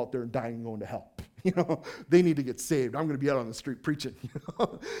there's people out there dying and going to hell. You know, they need to get saved. I'm going to be out on the street preaching.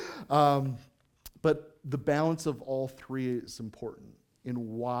 You know? But the balance of all three is important. And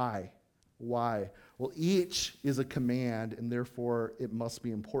why? Why? Well, each is a command, and therefore it must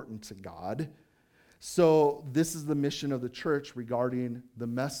be important to God. So this is the mission of the church regarding the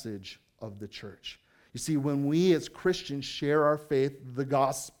message of the church. You see, when we as Christians share our faith, the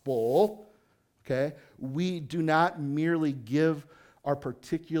gospel, okay, we do not merely give our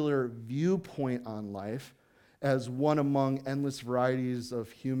particular viewpoint on life as one among endless varieties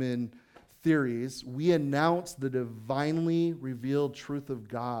of human theories. We announce the divinely revealed truth of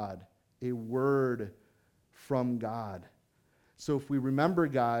God, a word from God. So if we remember,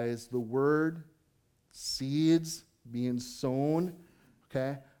 guys, the word, seeds being sown,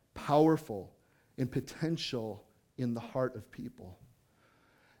 okay, powerful and potential in the heart of people.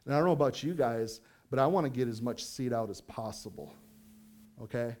 And I don't know about you guys, but I want to get as much seed out as possible,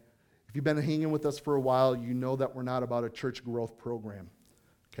 okay? If you've been hanging with us for a while, you know that we're not about a church growth program,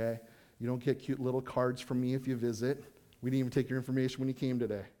 okay? You don't get cute little cards from me if you visit. We didn't even take your information when you came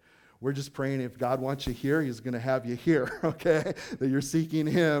today. We're just praying if God wants you here, he's going to have you here, okay? That you're seeking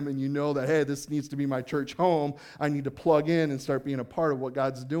him and you know that, hey, this needs to be my church home. I need to plug in and start being a part of what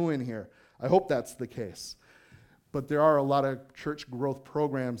God's doing here. I hope that's the case. But there are a lot of church growth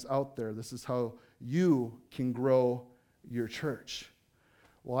programs out there. This is how you can grow your church.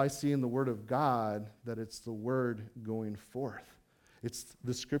 Well, I see in the Word of God that it's the Word going forth. It's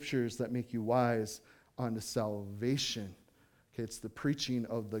the Scriptures that make you wise unto salvation. Okay, it's the preaching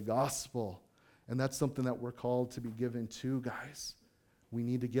of the gospel. And that's something that we're called to be given to, guys. We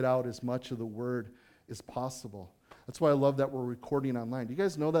need to get out as much of the Word as possible. That's why I love that we're recording online. Do you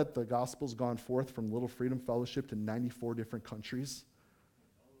guys know that the gospel's gone forth from Little Freedom Fellowship to 94 different countries?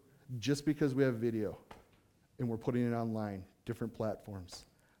 Just because we have video and we're putting it online, different platforms.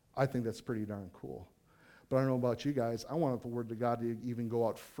 I think that's pretty darn cool. But I don't know about you guys. I want the word of God to even go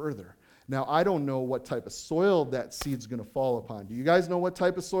out further. Now, I don't know what type of soil that seed's going to fall upon. Do you guys know what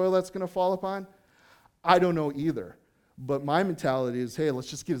type of soil that's going to fall upon? I don't know either. But my mentality is, hey, let's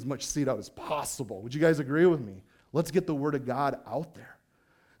just get as much seed out as possible. Would you guys agree with me? Let's get the word of God out there.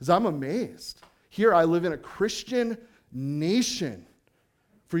 Because I'm amazed. Here I live in a Christian nation.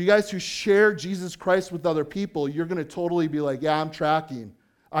 For you guys who share Jesus Christ with other people, you're going to totally be like, yeah, I'm tracking.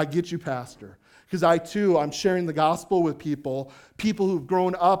 I get you, Pastor. Because I'm sharing the gospel with people who've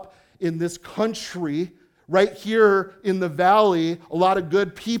grown up in this country, right here in the valley, a lot of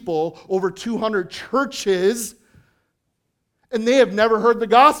good people, over 200 churches, and they have never heard the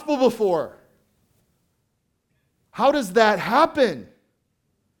gospel before. How does that happen?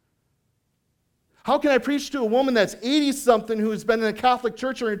 How can I preach to a woman that's 80-something who's been in a Catholic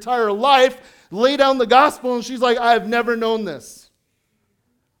church her entire life, lay down the gospel, and she's like, I've never known this?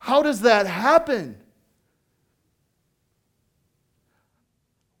 How does that happen?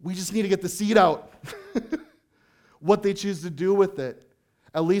 We just need to get the seed out. What they choose to do with it.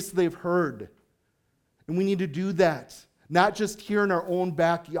 At least they've heard. And we need to do that. Not just here in our own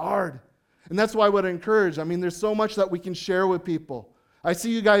backyard. And that's why I would encourage. I mean, there's so much that we can share with people. I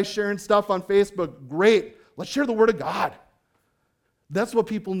see you guys sharing stuff on Facebook. Great. Let's share the Word of God. That's what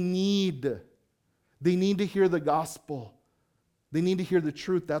people need. They need to hear the gospel. They need to hear the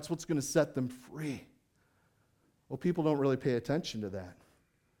truth. That's what's going to set them free. Well, people don't really pay attention to that.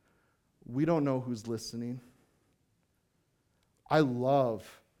 We don't know who's listening. You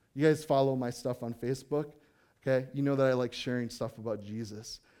guys follow my stuff on Facebook, okay? You know that I like sharing stuff about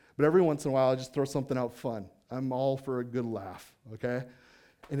Jesus. But every once in a while, I just throw something out fun. I'm all for a good laugh, okay?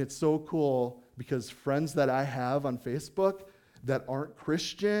 And it's so cool because friends that I have on Facebook that aren't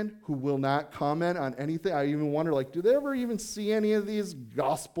Christian, who will not comment on anything, I even wonder, like, do they ever even see any of these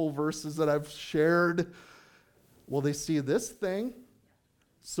gospel verses that I've shared? Well, they see this thing.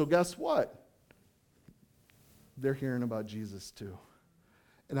 So guess what? They're hearing about Jesus too.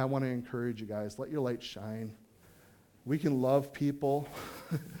 And I want to encourage you guys, let your light shine. We can love people,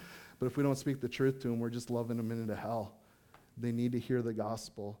 but if we don't speak the truth to them, we're just loving them into hell. They need to hear the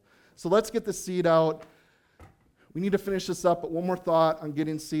gospel. So let's get the seed out. We need to finish this up, but one more thought on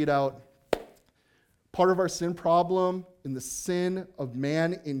getting seed out. Part of our sin problem and the sin of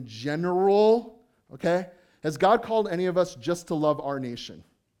man in general, okay, has God called any of us just to love our nation?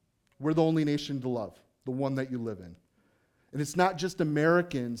 We're the only nation to love, the one that you live in. And it's not just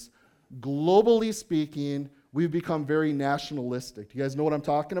Americans. Globally speaking, we've become very nationalistic. Do you guys know what I'm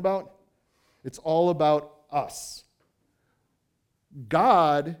talking about? It's all about us.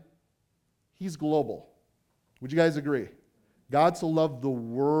 God, he's global. Would you guys agree? God so loved the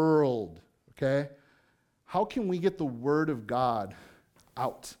world, okay? How can we get the word of God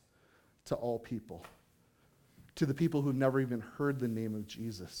out to all people? To the people who've never even heard the name of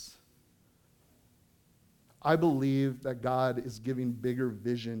Jesus? I believe that God is giving bigger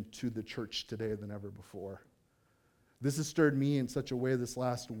vision to the church today than ever before. This has stirred me in such a way this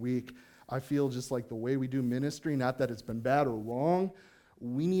last week. I feel just like the way we do ministry, not that it's been bad or wrong,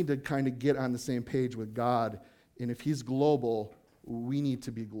 we need to kind of get on the same page with God. And if he's global, we need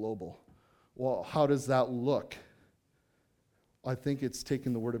to be global. Well, how does that look? I think it's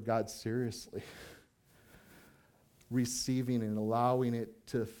taking the Word of God seriously. Receiving and allowing it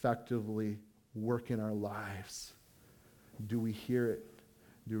to effectively work in our lives. Do we hear it?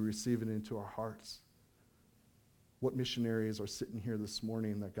 Do we receive it into our hearts? What missionaries are sitting here this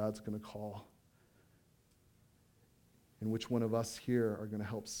morning that God's going to call? And which one of us here are going to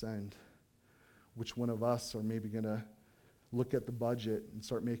help send? Which one of us are maybe going to look at the budget and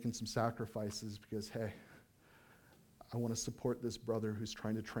start making some sacrifices because, hey, I want to support this brother who's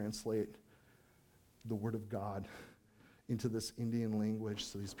trying to translate the Word of God into this Indian language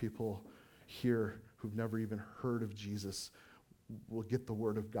so these people here who've never even heard of Jesus will get the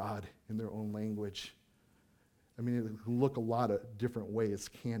Word of God in their own language. I mean, it can look a lot of different ways,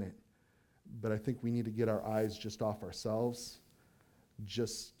 can it? But I think we need to get our eyes just off ourselves,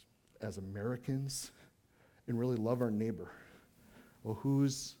 just as Americans, and really love our neighbor. Well,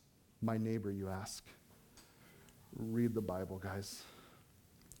 who's my neighbor, you ask? Read the Bible, guys.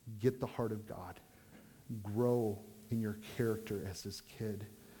 Get the heart of God. Grow in your character as his kid.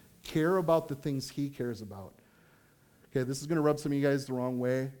 Care about the things he cares about. Okay, this is going to rub some of you guys the wrong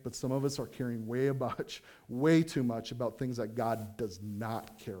way, but some of us are caring way too much about things that God does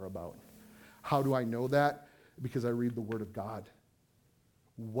not care about. How do I know that? Because I read the Word of God.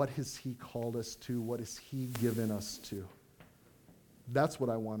 What has he called us to? What has he given us to? That's what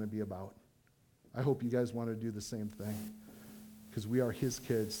I want to be about. I hope you guys want to do the same thing, because we are his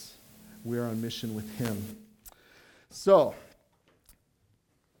kids. We are on mission with him. So,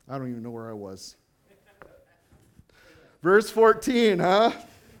 I don't even know where I was. Verse 14, huh?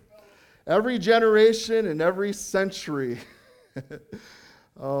 Every generation and every century.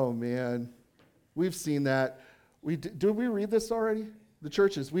 Oh, man. We've seen that. Did we read this already? The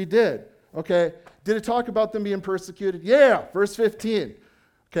churches. We did. Okay. Did it talk about them being persecuted? Yeah. Verse 15.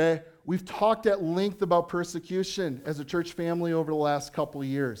 Okay. We've talked at length about persecution as a church family over the last couple of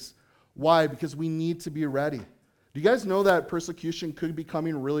years. Why? Because we need to be ready. Do you guys know that persecution could be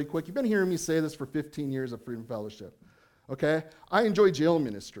coming really quick? You've been hearing me say this for 15 years at Freedom Fellowship. Okay? I enjoy jail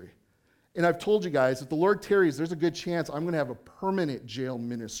ministry. And I've told you guys, if the Lord tarries, there's a good chance I'm going to have a permanent jail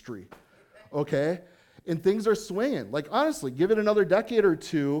ministry. Okay? and things are swinging. Like, honestly, give it another decade or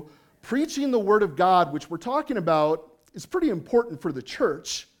two, preaching the Word of God, which we're talking about, is pretty important for the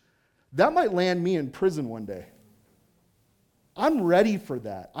church. That might land me in prison one day. I'm ready for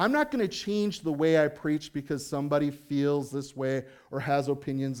that. I'm not going to change the way I preach because somebody feels this way or has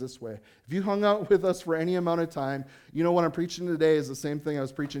opinions this way. If you hung out with us for any amount of time, you know what I'm preaching today is the same thing I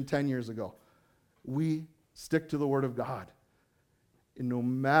was preaching 10 years ago. We stick to the Word of God. And no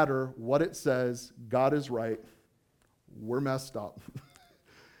matter what it says, God is right. We're messed up.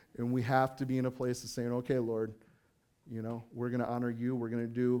 And we have to be in a place of saying, okay, Lord, we're going to honor you. We're going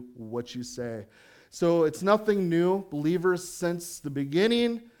to do what you say. So it's nothing new. Believers since the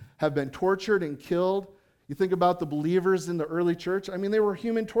beginning have been tortured and killed. You think about the believers in the early church. I mean, they were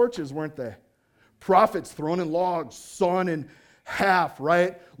human torches, weren't they? Prophets thrown in logs, sawn in half,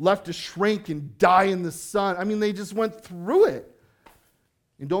 right? Left to shrink and die in the sun. I mean, they just went through it.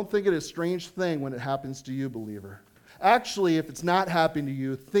 And don't think it a strange thing when it happens to you, believer. Actually, if it's not happening to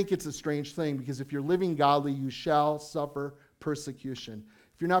you, think it's a strange thing, because if you're living godly, you shall suffer persecution.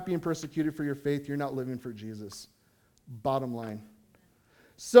 If you're not being persecuted for your faith, you're not living for Jesus. Bottom line.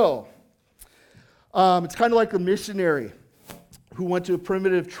 So, it's kind of like a missionary who went to a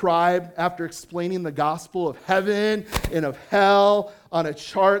primitive tribe after explaining the gospel of heaven and of hell on a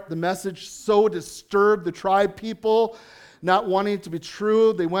chart. The message so disturbed the tribe people, not wanting it to be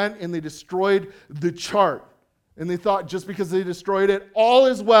true, they went and they destroyed the chart. And they thought just because they destroyed it, all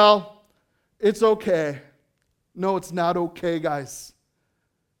is well, it's okay. No, it's not okay, guys.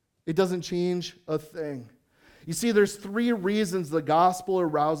 It doesn't change a thing. You see, there's 3 reasons the gospel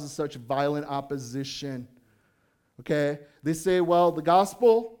arouses such violent opposition. Okay? They say, well, the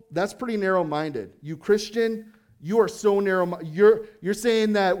gospel, that's pretty narrow-minded. You Christian, you are so narrow-minded. You're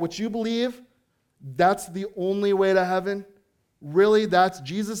saying that what you believe, that's the only way to heaven? Really?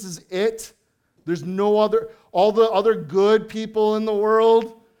 Jesus is it? There's no other, all the other good people in the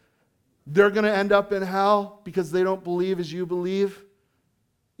world, they're going to end up in hell because they don't believe as you believe?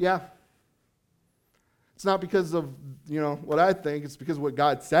 Yeah. It's not because of, what I think. It's because of what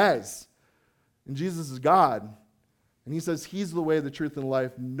God says. And Jesus is God. And he says he's the way, the truth, and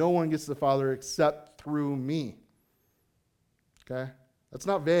life. No one gets to the Father except through me. Okay? That's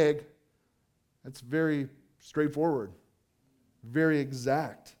not vague. That's very straightforward. Very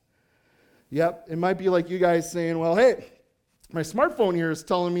exact. Yep, it might be like you guys saying, well, hey, my smartphone here is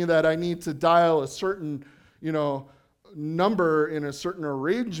telling me that I need to dial a certain, number in a certain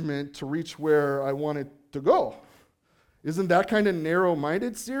arrangement to reach where I want it to go. Isn't that kind of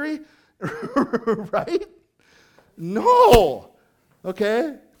narrow-minded, Siri? Right? No.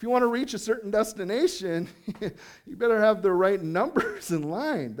 Okay? If you want to reach a certain destination, you better have the right numbers in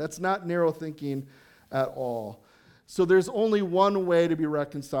line. That's not narrow thinking at all. So there's only one way to be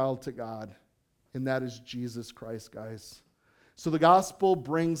reconciled to God, and that is Jesus Christ, guys. So the gospel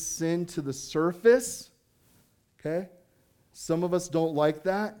brings sin to the surface. Okay? Some of us don't like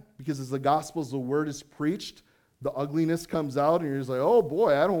that because as the gospel, as the word is preached, the ugliness comes out and you're just like, oh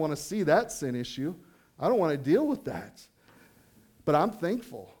boy, I don't want to see that sin issue. I don't want to deal with that. But I'm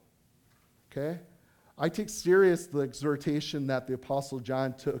thankful. Okay? I take serious the exhortation that the Apostle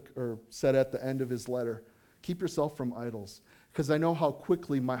John said at the end of his letter. Keep yourself from idols. Because I know how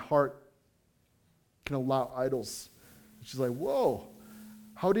quickly my heart can allow idols. She's like, whoa,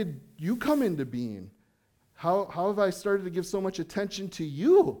 how did you come into being? How have I started to give so much attention to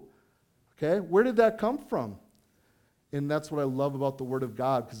you? Okay, where did that come from? And that's what I love about the Word of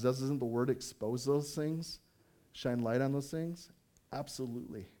God, because doesn't the Word expose those things? Shine light on those things?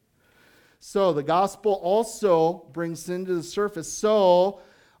 Absolutely. So the gospel also brings sin to the surface. So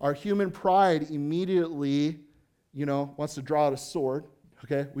our human pride immediately, wants to draw out a sword.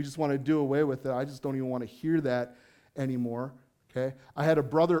 Okay, we just want to do away with it. I just don't even want to hear that anymore. Okay, I had a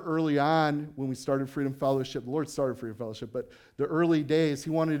brother early on when we started Freedom Fellowship. The Lord started Freedom Fellowship, but the early days, he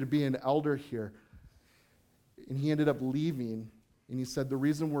wanted to be an elder here. And he ended up leaving. And he said, the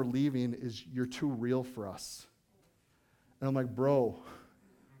reason we're leaving is you're too real for us. And I'm like, bro,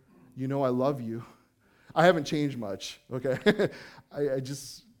 I love you. I haven't changed much, okay? I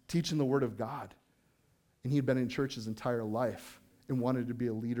just teaching the Word of God. And he'd been in church his entire life and wanted to be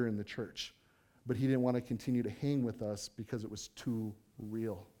a leader in the church. But he didn't want to continue to hang with us because it was too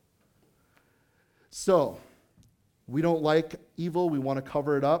real. So, we don't like evil. We want to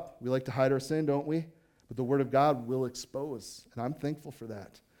cover it up. We like to hide our sin, don't we? But the Word of God will expose, and I'm thankful for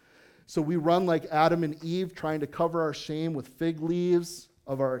that. So we run like Adam and Eve, trying to cover our shame with fig leaves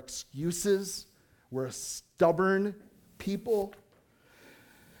of our excuses. We're a stubborn people.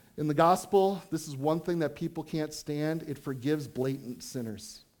 In the gospel, this is one thing that people can't stand. It forgives blatant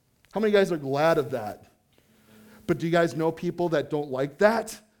sinners. How many guys are glad of that? But do you guys know people that don't like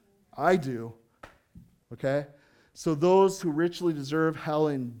that? I do. Okay? So those who richly deserve hell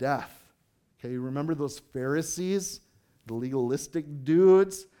and death. Okay, you remember those Pharisees, the legalistic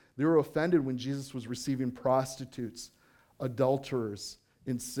dudes? They were offended when Jesus was receiving prostitutes, adulterers,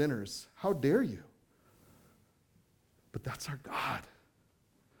 and sinners. How dare you? But that's our God.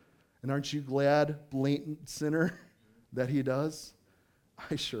 And aren't you glad, blatant sinner, that he does?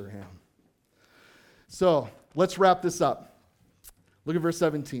 I sure am. So, let's wrap this up. Look at verse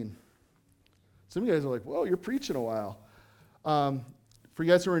 17. Some of you guys are like, whoa, you're preaching a while. For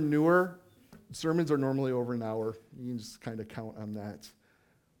you guys who are newer, sermons are normally over an hour. You can just kind of count on that.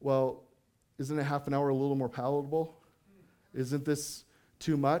 Well, isn't a half an hour a little more palatable? Isn't this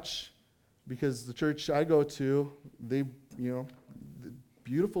too much? Because the church I go to, they,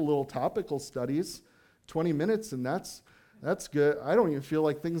 beautiful little topical studies, 20 minutes, and that's good. I don't even feel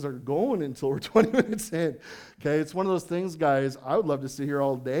like things are going until we're 20 minutes in. Okay, it's one of those things, guys, I would love to sit here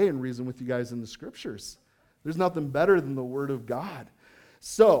all day and reason with you guys in the scriptures. There's nothing better than the word of God.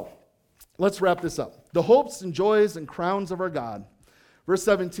 So, let's wrap this up. The hopes and joys and crowns of our God. Verse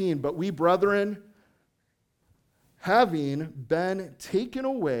 17, but we, brethren, having been taken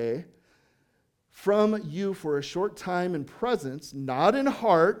away from you for a short time in presence, not in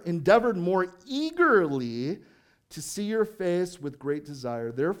heart, endeavored more eagerly to see your face with great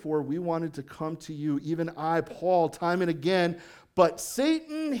desire. Therefore, we wanted to come to you, even I, Paul, time and again, but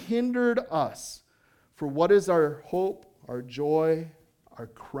Satan hindered us. For what is our hope, our joy, our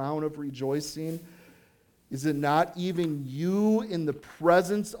crown of rejoicing? Is it not even you in the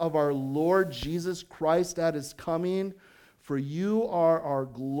presence of our Lord Jesus Christ at his coming? For you are our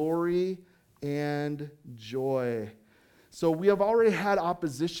glory and joy. So we have already had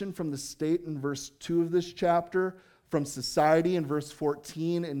opposition from the state in verse 2 of this chapter, from society in verse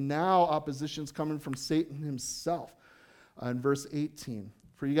 14, and now opposition's coming from Satan himself in verse 18.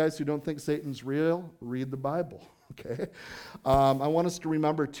 For you guys who don't think Satan's real, read the Bible, okay? I want us to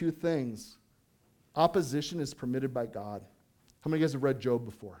remember two things. Opposition is permitted by God. How many of you guys have read Job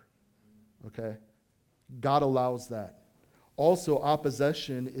before? Okay? God allows that. Also,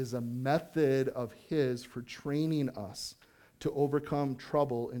 opposition is a method of his for training us to overcome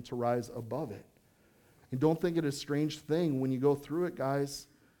trouble and to rise above it. And don't think it a strange thing when you go through it, guys.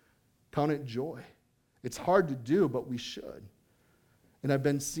 Count it joy. It's hard to do, but we should. And I've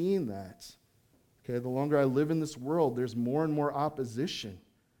been seeing that. Okay, the longer I live in this world, there's more and more opposition,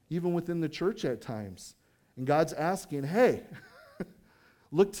 even within the church at times. And God's asking, hey,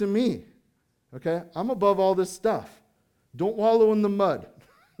 look to me. Okay, I'm above all this stuff. Don't wallow in the mud.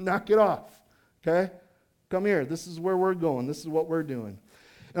 Knock it off. Okay? Come here. This is where we're going. This is what we're doing.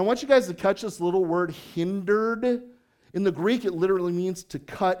 And I want you guys to catch this little word, hindered. In the Greek, it literally means to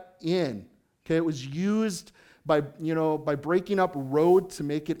cut in. Okay? It was used by breaking up road to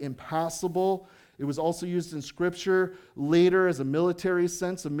make it impassable. It was also used in Scripture later as a military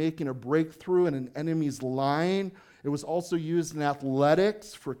sense of making a breakthrough in an enemy's line. It was also used in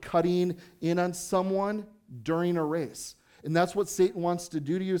athletics for cutting in on someone during a race. And that's what Satan wants to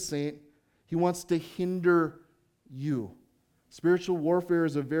do to you, saint. He wants to hinder you. Spiritual warfare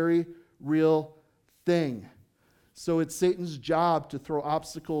is a very real thing. So it's Satan's job to throw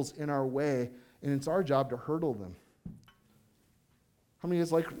obstacles in our way, and it's our job to hurdle them. How many of you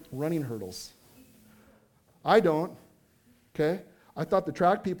guys like running hurdles? I don't. Okay? I thought the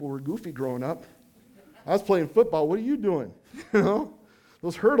track people were goofy growing up. I was playing football. What are you doing?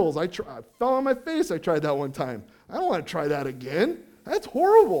 Those hurdles, I fell on my face. I tried that one time. I don't want to try that again. That's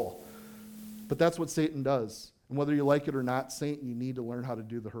horrible. But that's what Satan does. And whether you like it or not, saint, you need to learn how to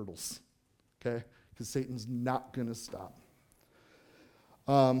do the hurdles. Okay? Because Satan's not going to stop.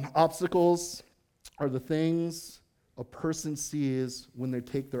 Obstacles are the things a person sees when they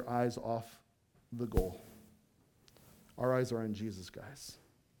take their eyes off the goal. Our eyes are on Jesus, guys.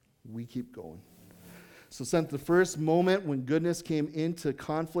 We keep going. So since the first moment when goodness came into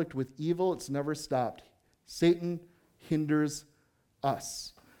conflict with evil, it's never stopped. Satan hinders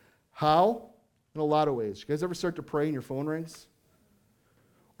us. How? In a lot of ways. You guys ever start to pray and your phone rings?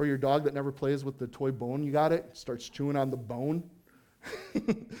 Or your dog that never plays with the toy bone you got it starts chewing on the bone?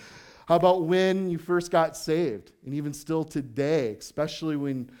 How about when you first got saved? And even still today, especially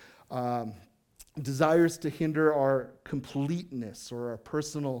when desires to hinder our completeness or our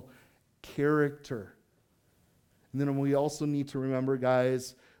personal character. And then we also need to remember,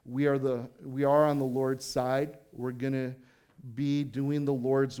 guys, we are on the Lord's side. We're going to be doing the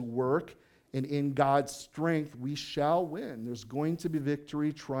Lord's work. And in God's strength, we shall win. There's going to be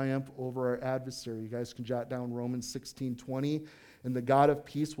victory, triumph over our adversary. You guys can jot down Romans 16:20. And the God of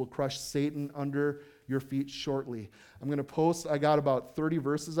peace will crush Satan under your feet shortly. I'm going to post, I got about 30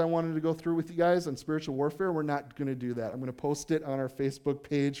 verses I wanted to go through with you guys on spiritual warfare. We're not going to do that. I'm going to post it on our Facebook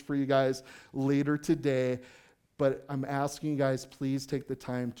page for you guys later today. But I'm asking you guys, please take the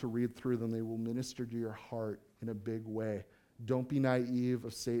time to read through them. They will minister to your heart in a big way. Don't be naive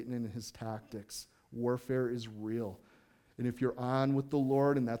of Satan and his tactics. Warfare is real. And if you're on with the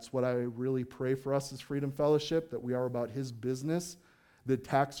Lord, and that's what I really pray for us as Freedom Fellowship, that we are about his business, the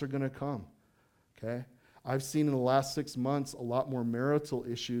attacks are going to come. Okay? I've seen in the last 6 months a lot more marital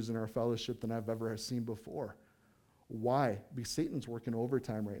issues in our fellowship than I've ever seen before. Why? Because Satan's working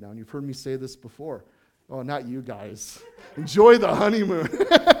overtime right now. And you've heard me say this before. Oh, not you guys. Enjoy the honeymoon.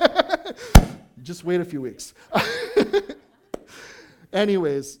 Just wait a few weeks.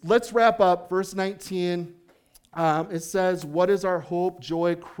 Anyways, let's wrap up. Verse 19. It says, what is our hope,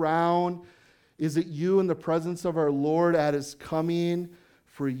 joy, crown? Is it you in the presence of our Lord at his coming?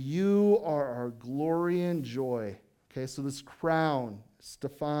 For you are our glory and joy. Okay, so this crown,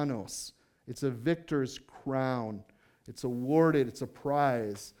 Stephanos, it's a victor's crown. It's awarded, it's a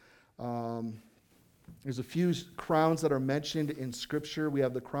prize. There's a few crowns that are mentioned in Scripture. We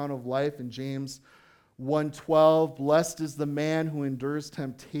have the crown of life in James 1:12. Blessed is the man who endures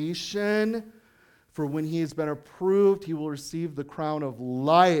temptation, for when he has been approved, he will receive the crown of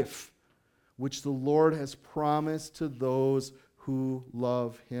life, which the Lord has promised to those who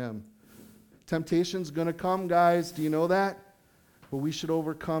love him. Temptation's going to come, guys. Do you know that? But we should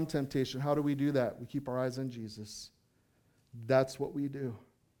overcome temptation. How do we do that? We keep our eyes on Jesus. That's what we do.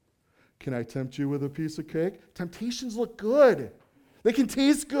 Can I tempt you with a piece of cake? Temptations look good. They can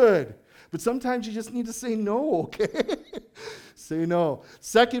taste good. But sometimes you just need to say no, okay? Say no.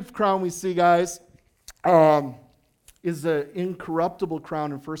 Second crown we see, guys, is the incorruptible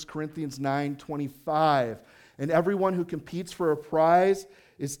crown in 1 Corinthians 9:25. And everyone who competes for a prize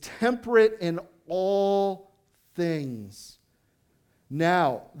is temperate in all things.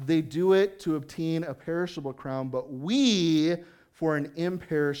 Now, they do it to obtain a perishable crown, but we for an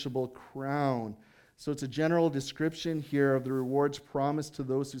imperishable crown. So it's a general description here of the rewards promised to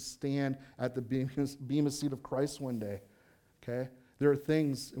those who stand at the bema seat of Christ one day. Okay? There are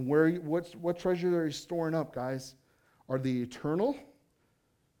things, and what treasure are you storing up, guys? Are they eternal?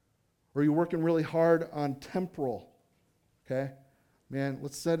 Or are you working really hard on temporal? Okay? Man,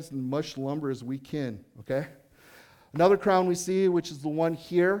 let's set as much lumber as we can, okay? Another crown we see, which is the one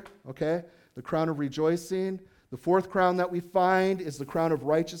here, okay? The crown of rejoicing. The fourth crown that we find is the crown of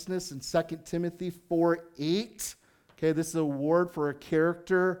righteousness in 2 Timothy 4:8. Okay, this is an award for a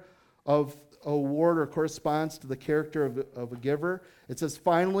character of award, or corresponds to the character of a giver. It says,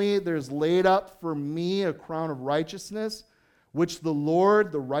 finally, there's laid up for me a crown of righteousness, which the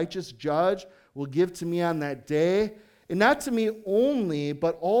Lord, the righteous judge, will give to me on that day. And not to me only,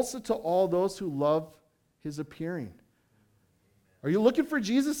 but also to all those who love his appearing. Are you looking for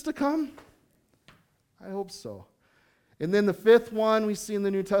Jesus to come? I hope so. And then the fifth one we see in the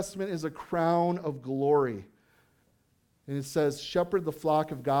New Testament is a crown of glory. And it says, shepherd the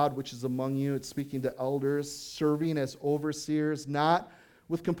flock of God which is among you. It's speaking to elders, serving as overseers, not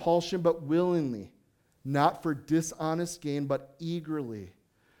with compulsion, but willingly, not for dishonest gain, but eagerly,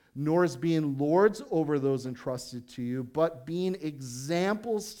 nor as being lords over those entrusted to you, but being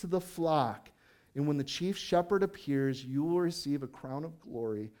examples to the flock. And when the chief shepherd appears, you will receive a crown of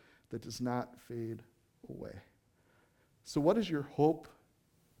glory that does not fade away. So what is your hope,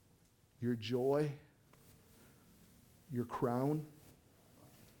 your joy, your crown?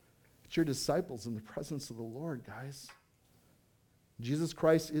 It's your disciples in the presence of the Lord, guys. Jesus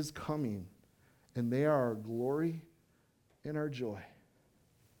Christ is coming, and they are our glory and our joy.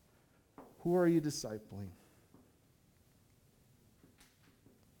 Who are you discipling?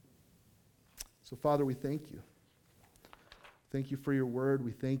 So, Father, we thank you. Thank you for your word.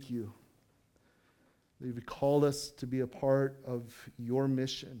 We thank you that you've called us to be a part of your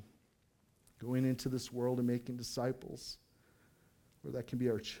mission, going into this world and making disciples. Where that can be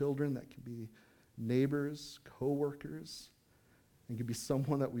our children, that can be neighbors, co-workers, and can be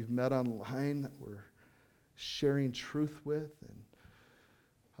someone that we've met online that we're sharing truth with,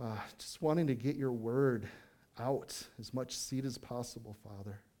 and just wanting to get your word out as much seed as possible,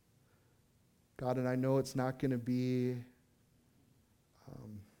 Father. God, and I know it's not going to be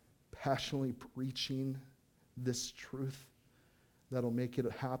passionately preaching this truth that'll make it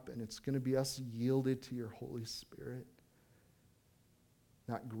happen. It's going to be us yielded to your Holy Spirit,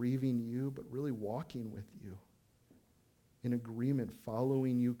 not grieving you, but really walking with you in agreement,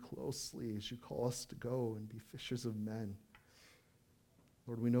 following you closely as you call us to go and be fishers of men.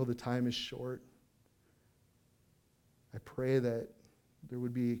 Lord, we know the time is short. I pray that there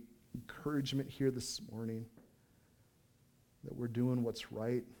would be encouragement here this morning that we're doing what's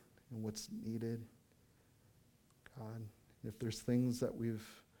right and what's needed. God, if there's things that we've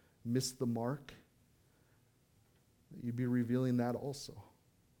missed the mark, that you'd be revealing that also.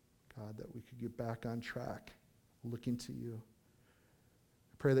 God, that we could get back on track, looking to you.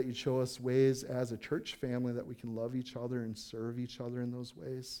 I pray that you'd show us ways as a church family that we can love each other and serve each other in those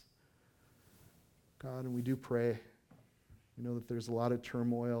ways. God, and we do pray. We know that there's a lot of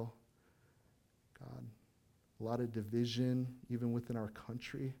turmoil, God, a lot of division, even within our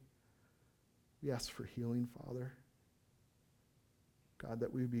country. We ask for healing, Father. God,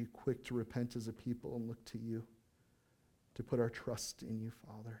 that we be quick to repent as a people and look to you, to put our trust in you,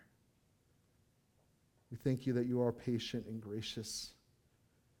 Father. We thank you that you are patient and gracious.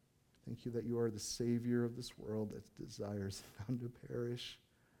 Thank you that you are the Savior of this world that desires none to perish.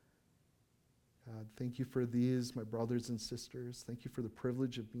 God, thank you for these, my brothers and sisters. Thank you for the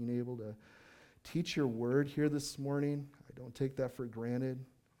privilege of being able to teach your word here this morning. I don't take that for granted.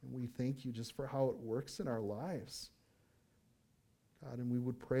 And we thank you just for how it works in our lives. God, and we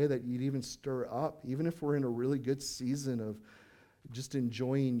would pray that you'd even stir up, even if we're in a really good season of just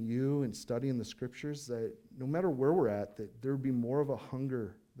enjoying you and studying the scriptures, that no matter where we're at, that there would be more of a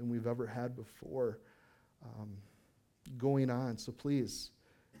hunger than we've ever had before going on. So please,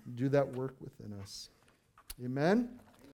 do that work within us. Amen.